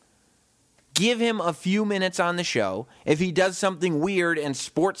example. Give him a few minutes on the show. If he does something weird and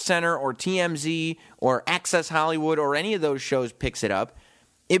SportsCenter or TMZ or Access Hollywood or any of those shows picks it up,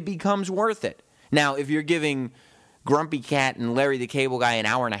 it becomes worth it. Now, if you're giving Grumpy Cat and Larry the Cable Guy an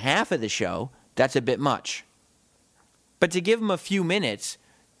hour and a half of the show, that's a bit much. But to give them a few minutes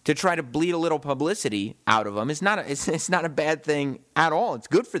to try to bleed a little publicity out of them is it's not a bad thing at all. It's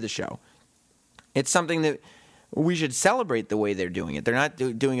good for the show. It's something that we should celebrate the way they're doing it. They're not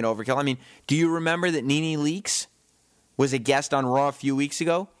doing it overkill. I mean, do you remember that Nene Leakes was a guest on Raw a few weeks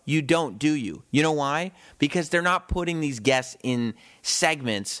ago? You don't, do you? You know why? Because they're not putting these guests in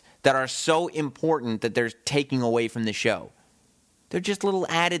segments that are so important that they're taking away from the show. They're just little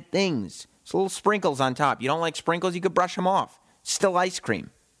added things. It's little sprinkles on top. You don't like sprinkles? You could brush them off. Still ice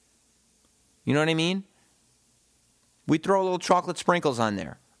cream. You know what I mean? We throw little chocolate sprinkles on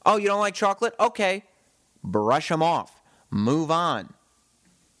there. Oh, you don't like chocolate? Okay. Brush them off. Move on.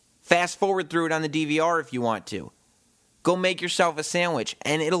 Fast forward through it on the DVR if you want to. Go make yourself a sandwich,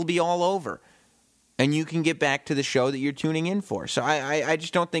 and it'll be all over. And you can get back to the show that you're tuning in for. So I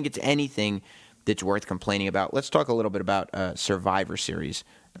just don't think it's anything that's worth complaining about. Let's talk a little bit about Survivor Series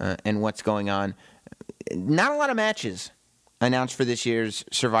and what's going on. Not a lot of matches announced for this year's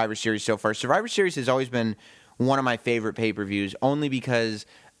Survivor Series so far. Survivor Series has always been one of my favorite pay-per-views, only because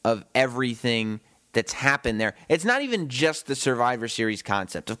of everything that's happened there. It's not even just the Survivor Series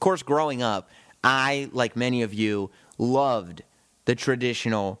concept. Of course, growing up, I, like many of you, loved the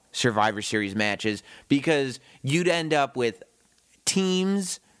traditional Survivor Series matches because you'd end up with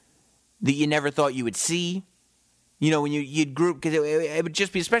teams that you never thought you would see. You know, when you'd group, because it would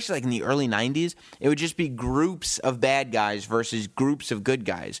just be, especially like in the early 90s, it would just be groups of bad guys versus groups of good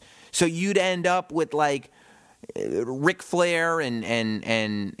guys. So you'd end up with like Ric Flair and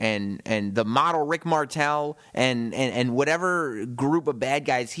the model Rick Martel and whatever group of bad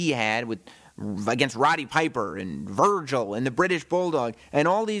guys he had against Roddy Piper and Virgil and the British Bulldog, and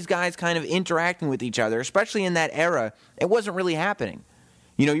all these guys kind of interacting with each other, especially in that era. It wasn't really happening.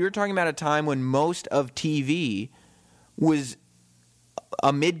 You know, you were talking about a time when most of TV was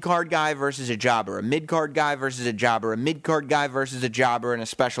a mid-card guy versus a jobber, a mid-card guy versus a jobber, a mid-card guy versus a jobber, and a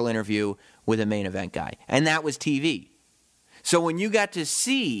special interview with a main event guy. And that was TV. So when you got to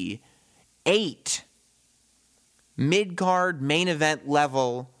see 8 mid-card, main event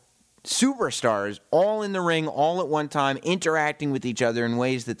level superstars all in the ring, all at one time, interacting with each other in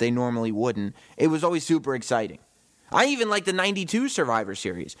ways that they normally wouldn't, it was always super exciting. I even liked the 92 Survivor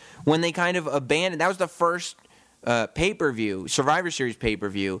Series, when they kind of abandoned, that was the first pay-per-view, Survivor Series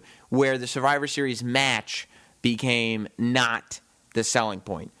pay-per-view, where the Survivor Series match became not the selling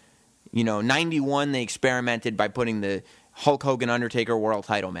point. You know, 91, they experimented by putting the Hulk Hogan-Undertaker World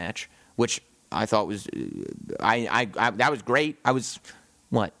Title match, which I thought was, that was great. I was,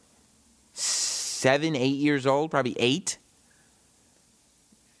 7, 8 years old, probably 8,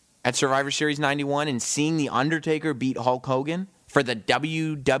 at Survivor Series 91, and seeing The Undertaker beat Hulk Hogan for the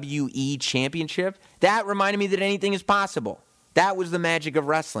WWE Championship, that reminded me that anything is possible. That was the magic of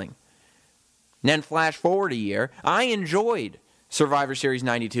wrestling. And then flash forward a year, I enjoyed Survivor Series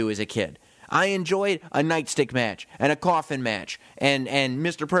 92 as a kid. I enjoyed a nightstick match and a coffin match and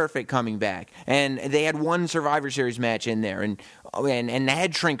Mr. Perfect coming back. And they had one Survivor Series match in there, and the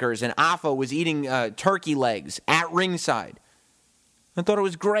head shrinkers, and Afa was eating turkey legs at ringside. I thought it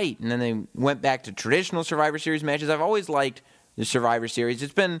was great. And then they went back to traditional Survivor Series matches. I've always liked the Survivor Series.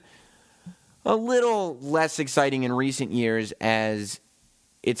 It's been a little less exciting in recent years as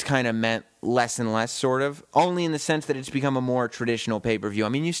it's kind of meant less and less, sort of, only in the sense that it's become a more traditional pay-per-view. I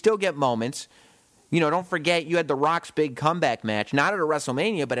mean, you still get moments. Don't forget you had The Rock's big comeback match, not at a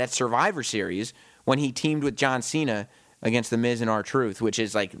WrestleMania, but at Survivor Series, when he teamed with John Cena against The Miz and R-Truth, which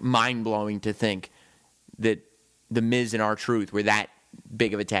is, mind-blowing to think that The Miz and R-Truth were that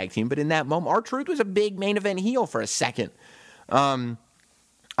big of a tag team. But in that moment, R-Truth was a big main event heel for a second. I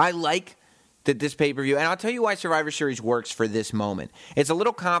like that this pay-per-view, and I'll tell you why Survivor Series works for this moment. It's a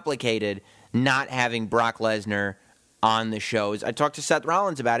little complicated not having Brock Lesnar on the shows. I talked to Seth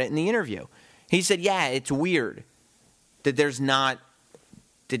Rollins about it in the interview. He said, yeah, it's weird that there's not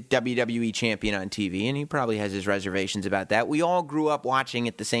the WWE champion on TV, and he probably has his reservations about that. We all grew up watching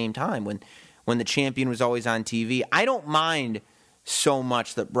at the same time when the champion was always on TV. I don't mind so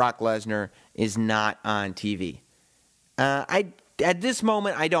much that Brock Lesnar is not on TV. At this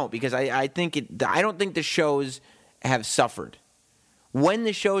moment, I don't, because I don't think the shows have suffered. When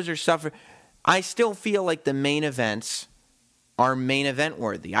the shows are suffering, I still feel like the main events are main event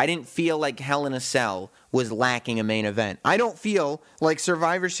worthy. I didn't feel like Hell in a Cell was lacking a main event. I don't feel like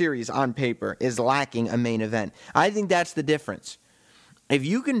Survivor Series on paper is lacking a main event. I think that's the difference. If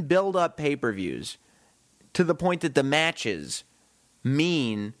you can build up pay-per-views to the point that the matches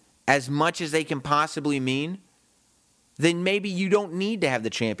mean as much as they can possibly mean, then maybe you don't need to have the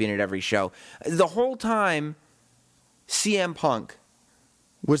champion at every show. The whole time, CM Punk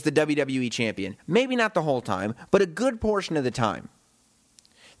was the WWE champion. Maybe not the whole time, but a good portion of the time.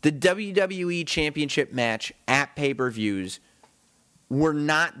 The WWE championship match at pay-per-views were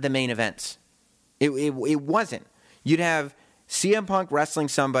not the main events. It wasn't. You'd have CM Punk wrestling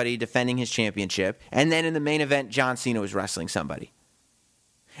somebody, defending his championship, and then in the main event, John Cena was wrestling somebody.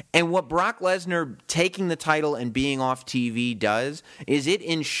 And what Brock Lesnar taking the title and being off TV does is it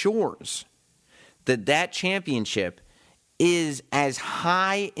ensures that championship is as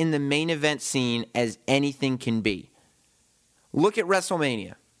high in the main event scene as anything can be. Look at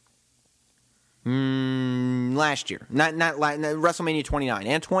WrestleMania. Last year. Not WrestleMania 29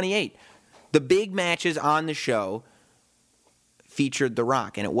 and 28. The big matches on the show featured The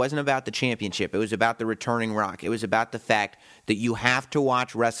Rock, and it wasn't about the championship. It was about the returning Rock. It was about the fact that you have to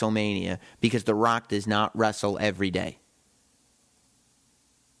watch WrestleMania because The Rock does not wrestle every day.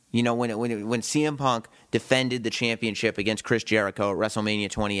 When CM Punk defended the championship against Chris Jericho at WrestleMania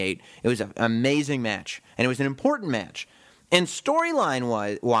 28, it was an amazing match, and it was an important match. And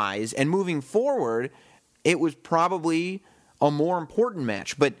storyline-wise and moving forward, it was probably a more important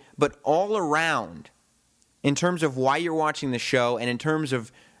match. But all around, in terms of why you're watching the show and in terms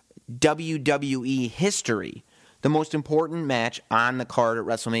of WWE history, the most important match on the card at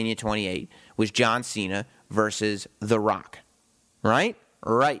WrestleMania 28 was John Cena versus The Rock. Right?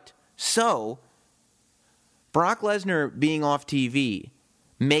 Right. So, Brock Lesnar being off TV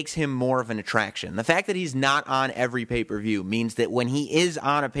makes him more of an attraction. The fact that he's not on every pay-per-view means that when he is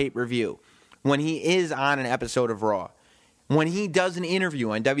on a pay-per-view, when he is on an episode of Raw, when he does an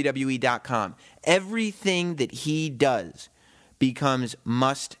interview on WWE.com, everything that he does becomes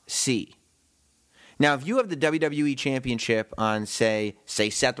must-see. Now, if you have the WWE Championship on, say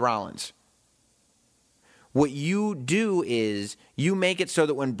Seth Rollins, what you do is you make it so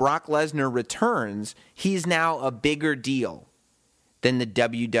that when Brock Lesnar returns, he's now a bigger deal than the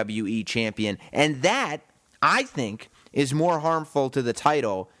WWE Champion. And that, I think, is more harmful to the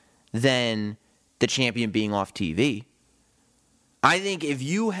title than the champion being off TV. I think if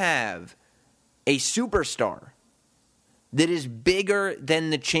you have a superstar that is bigger than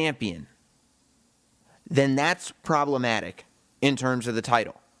the champion, then that's problematic in terms of the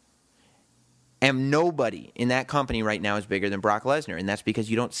title. And nobody in that company right now is bigger than Brock Lesnar, and that's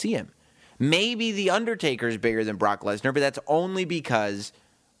because you don't see him. Maybe The Undertaker is bigger than Brock Lesnar, but that's only because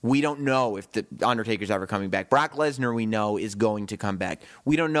we don't know if The Undertaker's ever coming back. Brock Lesnar, we know, is going to come back.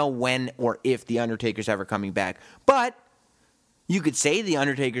 We don't know when or if The Undertaker's ever coming back. But you could say The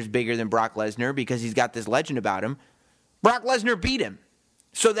Undertaker's bigger than Brock Lesnar because he's got this legend about him. Brock Lesnar beat him.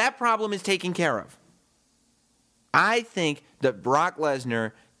 So that problem is taken care of. I think that Brock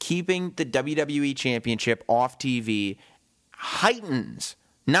Lesnar keeping the WWE Championship off TV heightens,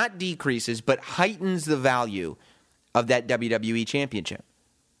 not decreases, but heightens the value of that WWE Championship.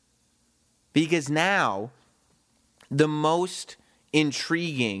 Because now, the most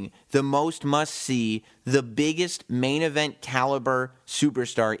intriguing, the most must-see, the biggest main event caliber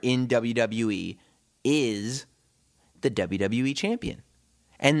superstar in WWE is the WWE Champion.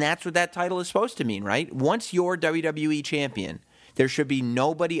 And that's what that title is supposed to mean, right? Once you're WWE Champion, there should be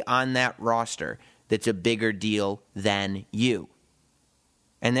nobody on that roster that's a bigger deal than you.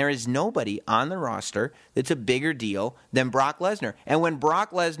 And there is nobody on the roster that's a bigger deal than Brock Lesnar. And when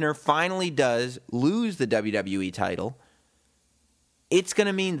Brock Lesnar finally does lose the WWE title, it's going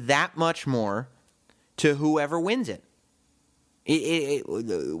to mean that much more to whoever wins it.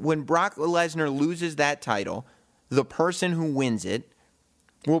 When Brock Lesnar loses that title, the person who wins it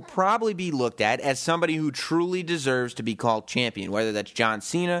will probably be looked at as somebody who truly deserves to be called champion, whether that's John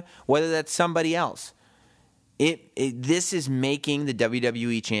Cena, whether that's somebody else. This is making the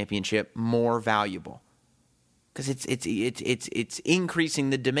WWE Championship more valuable because it's increasing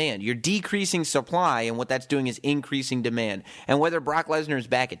the demand. You're decreasing supply, and what that's doing is increasing demand. And whether Brock Lesnar is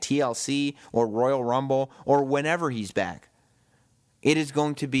back at TLC or Royal Rumble or whenever he's back, it is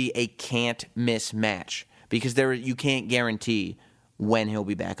going to be a can't-miss match because you can't guarantee when he'll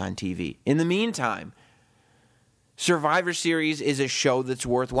be back on TV. In the meantime, Survivor Series is a show that's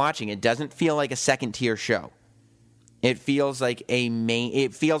worth watching. It doesn't feel like a second-tier show. It feels like a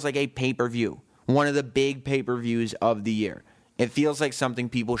pay-per-view, one of the big pay-per-views of the year. It feels like something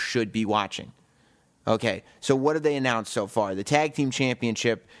people should be watching. Okay, so what have they announced so far? The Tag Team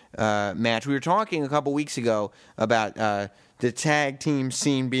Championship match. We were talking a couple weeks ago about the tag team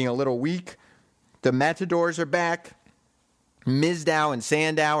scene being a little weak. The Matadors are back. Mizdow and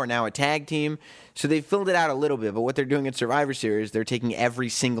Sandow are now a tag team. So they filled it out a little bit, but what they're doing at Survivor Series, they're taking every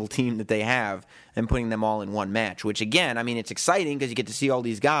single team that they have and putting them all in one match, which again, I mean, it's exciting because you get to see all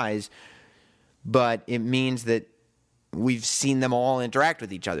these guys, but it means that we've seen them all interact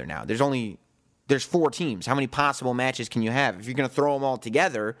with each other now. There's 4 teams. How many possible matches can you have? If you're going to throw them all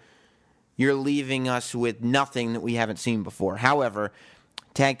together, you're leaving us with nothing that we haven't seen before. However,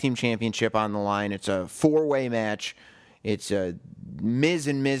 Tag Team Championship on the line. It's a 4-way match. It's Miz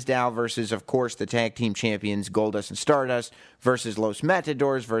and Mizdow versus, of course, the tag team champions, Goldust and Stardust, versus Los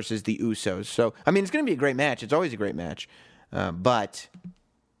Matadors versus the Usos. So, I mean, it's going to be a great match. It's always a great match. But,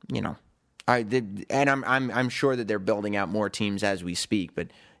 you know, I'm sure that they're building out more teams as we speak, but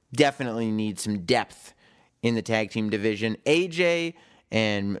definitely need some depth in the tag team division. AJ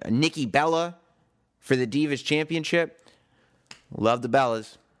and Nikki Bella for the Divas Championship. Love the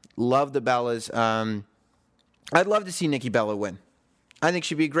Bellas. I'd love to see Nikki Bella win. I think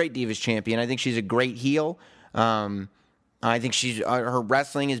she'd be a great Divas champion. I think she's a great heel. I think her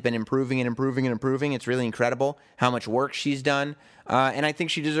wrestling has been improving. It's really incredible how much work she's done, and I think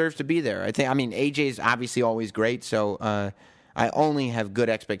she deserves to be there. AJ is obviously always great, so I only have good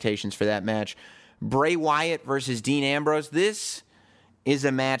expectations for that match. Bray Wyatt versus Dean Ambrose. This is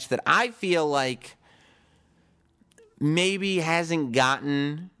a match that I feel like maybe hasn't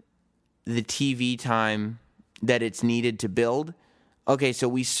gotten the TV time that it's needed to build. Okay, so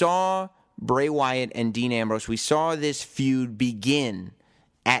we saw Bray Wyatt and Dean Ambrose. We saw this feud begin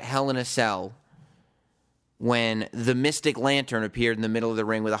at Hell in a Cell when the Mystic Lantern appeared in the middle of the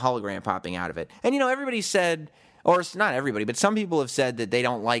ring with a hologram popping out of it. And, everybody said, or not everybody, but some people have said that they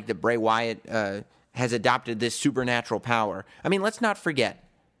don't like that Bray Wyatt has adopted this supernatural power. I mean, let's not forget.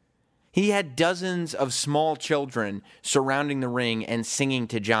 He had dozens of small children surrounding the ring and singing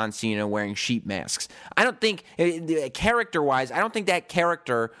to John Cena wearing sheep masks. I don't think, character-wise, I don't think that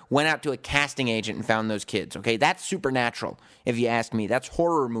character went out to a casting agent and found those kids, okay? That's supernatural, if you ask me. That's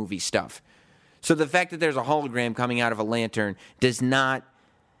horror movie stuff. So the fact that there's a hologram coming out of a lantern does not,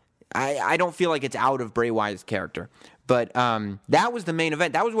 I don't feel like it's out of Bray Wyatt's character. But that was the main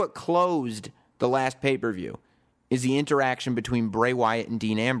event. That was what closed the last pay-per-view. Is the interaction between Bray Wyatt and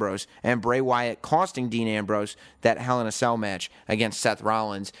Dean Ambrose, and Bray Wyatt costing Dean Ambrose that Hell in a Cell match against Seth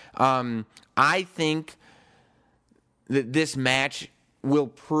Rollins. I think that this match will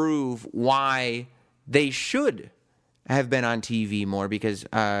prove why they should have been on TV more, because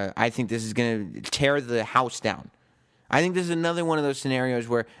I think this is going to tear the house down. I think this is another one of those scenarios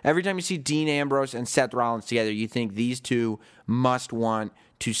where every time you see Dean Ambrose and Seth Rollins together, you think these two must want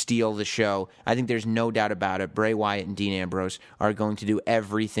to steal the show. I think there's no doubt about it. Bray Wyatt and Dean Ambrose are going to do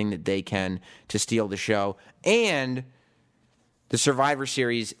everything that they can to steal the show. And the Survivor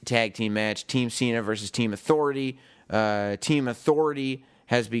Series tag team match, Team Cena versus Team Authority. Team Authority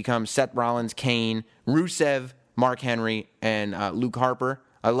has become Seth Rollins, Kane, Rusev, Mark Henry, and Luke Harper.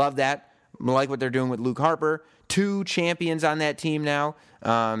 I love that. I like what they're doing with Luke Harper. 2 champions on that team now.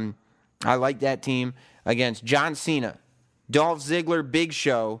 I like that team against John Cena, Dolph Ziggler, Big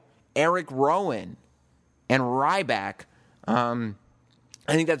Show, Eric Rowan, and Ryback. I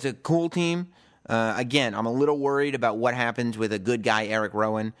think that's a cool team. Again, I'm a little worried about what happens with a good guy, Eric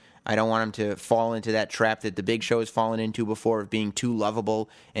Rowan. I don't want him to fall into that trap that the Big Show has fallen into before of being too lovable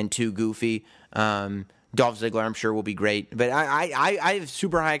and too goofy. Dolph Ziggler, I'm sure, will be great. But I have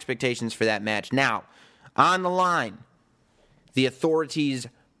super high expectations for that match. Now, on the line, the Authority's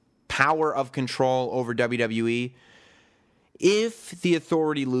power of control over WWE. If the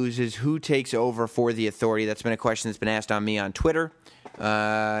Authority loses, who takes over for the Authority? That's been a question that's been asked on me on Twitter.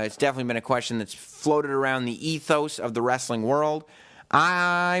 It's definitely been a question that's floated around the ethos of the wrestling world.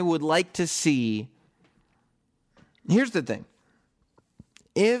 I would like to see... Here's the thing.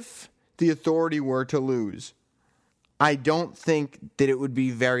 If the Authority were to lose, I don't think that it would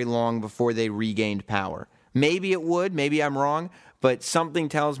be very long before they regained power. Maybe it would. Maybe I'm wrong. But something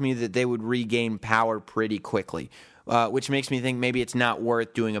tells me that they would regain power pretty quickly, which makes me think maybe it's not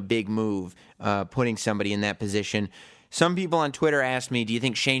worth doing a big move, putting somebody in that position. Some people on Twitter asked me, do you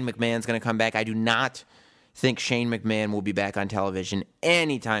think Shane McMahon's going to come back? I do not think Shane McMahon will be back on television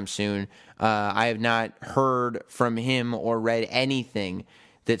anytime soon. I have not heard from him or read anything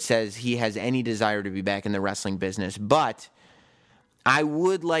that says he has any desire to be back in the wrestling business. But I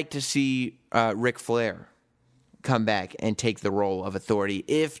would like to see Ric Flair come back and take the role of Authority.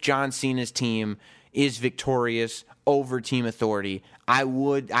 If John Cena's team is victorious over Team Authority, I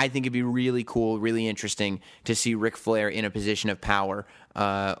think it'd be really cool, really interesting to see Ric Flair in a position of power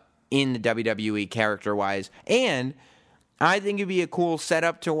in the WWE character-wise. And I think it'd be a cool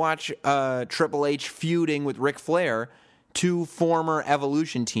setup to watch Triple H feuding with Ric Flair, two former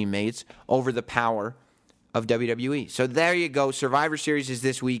Evolution teammates, over the power of WWE. So there you go. Survivor Series is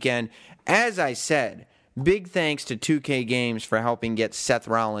this weekend. As I said, big thanks to 2K Games for helping get Seth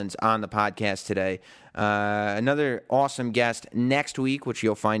Rollins on the podcast today. Another awesome guest next week, which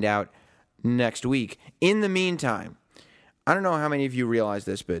you'll find out next week. In the meantime, I don't know how many of you realize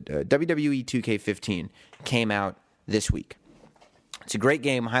this, but WWE 2K15 came out this week. It's a great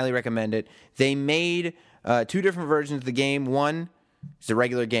game. Highly recommend it. They made two different versions of the game. One is the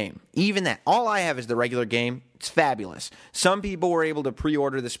regular game. Even that. All I have is the regular game. It's fabulous. Some people were able to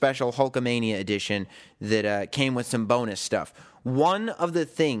pre-order the special Hulkamania edition that came with some bonus stuff. One of the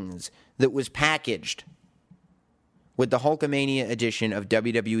things that was packaged with the Hulkamania edition of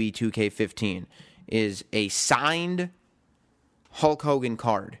WWE 2K15 is a signed Hulk Hogan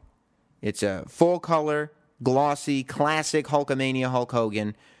card. It's a full-color, glossy, classic Hulkamania Hulk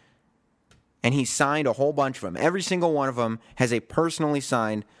Hogan, and he signed a whole bunch of them. Every single one of them has a personally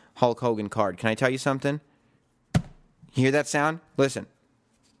signed Hulk Hogan card. Can I tell you something? Hear that sound? Listen.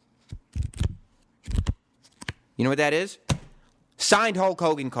 You know what that is? Signed Hulk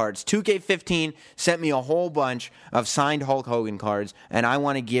Hogan cards. 2K15 sent me a whole bunch of signed Hulk Hogan cards, and I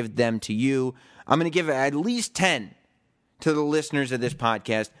want to give them to you. I'm going to give at least 10 to the listeners of this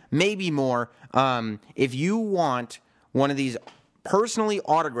podcast, maybe more. If you want one of these personally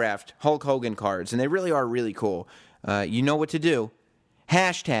autographed Hulk Hogan cards, and they really are really cool, you know what to do.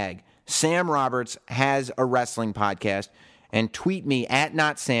 Hashtag Sam Roberts has a wrestling podcast, and tweet me at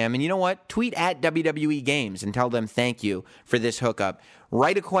NotSam. And you know what? Tweet at WWE Games and tell them thank you for this hookup.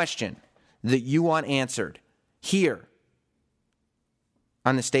 Write a question that you want answered here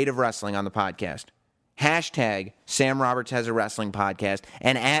on the State of Wrestling on the podcast. Hashtag Sam Roberts has a wrestling podcast,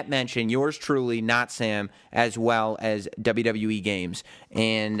 and at mention yours truly, Not Sam, as well as WWE Games.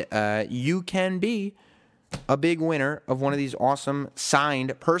 And you can be a big winner of one of these awesome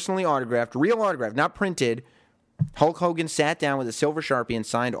signed, personally autographed, real autographed, not printed. Hulk Hogan sat down with a silver Sharpie and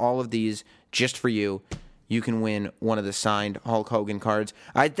signed all of these just for you. You can win one of the signed Hulk Hogan cards.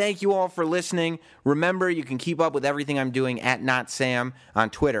 I thank you all for listening. Remember, you can keep up with everything I'm doing at Not Sam on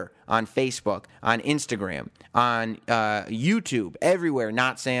Twitter, on Facebook, on Instagram, on YouTube, everywhere.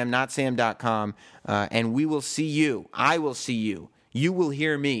 Not Sam, notsam.com. And we will see you. I will see you. You will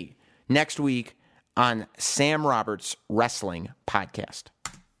hear me next week on Sam Roberts Wrestling Podcast.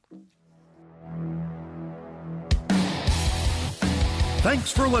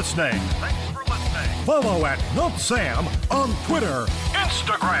 Thanks for listening. Follow at Not Sam on Twitter,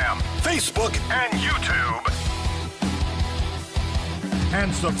 Instagram, Facebook, and YouTube.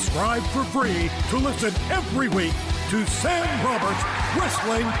 And subscribe for free to listen every week to Sam Roberts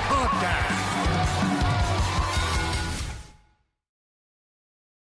Wrestling Podcast.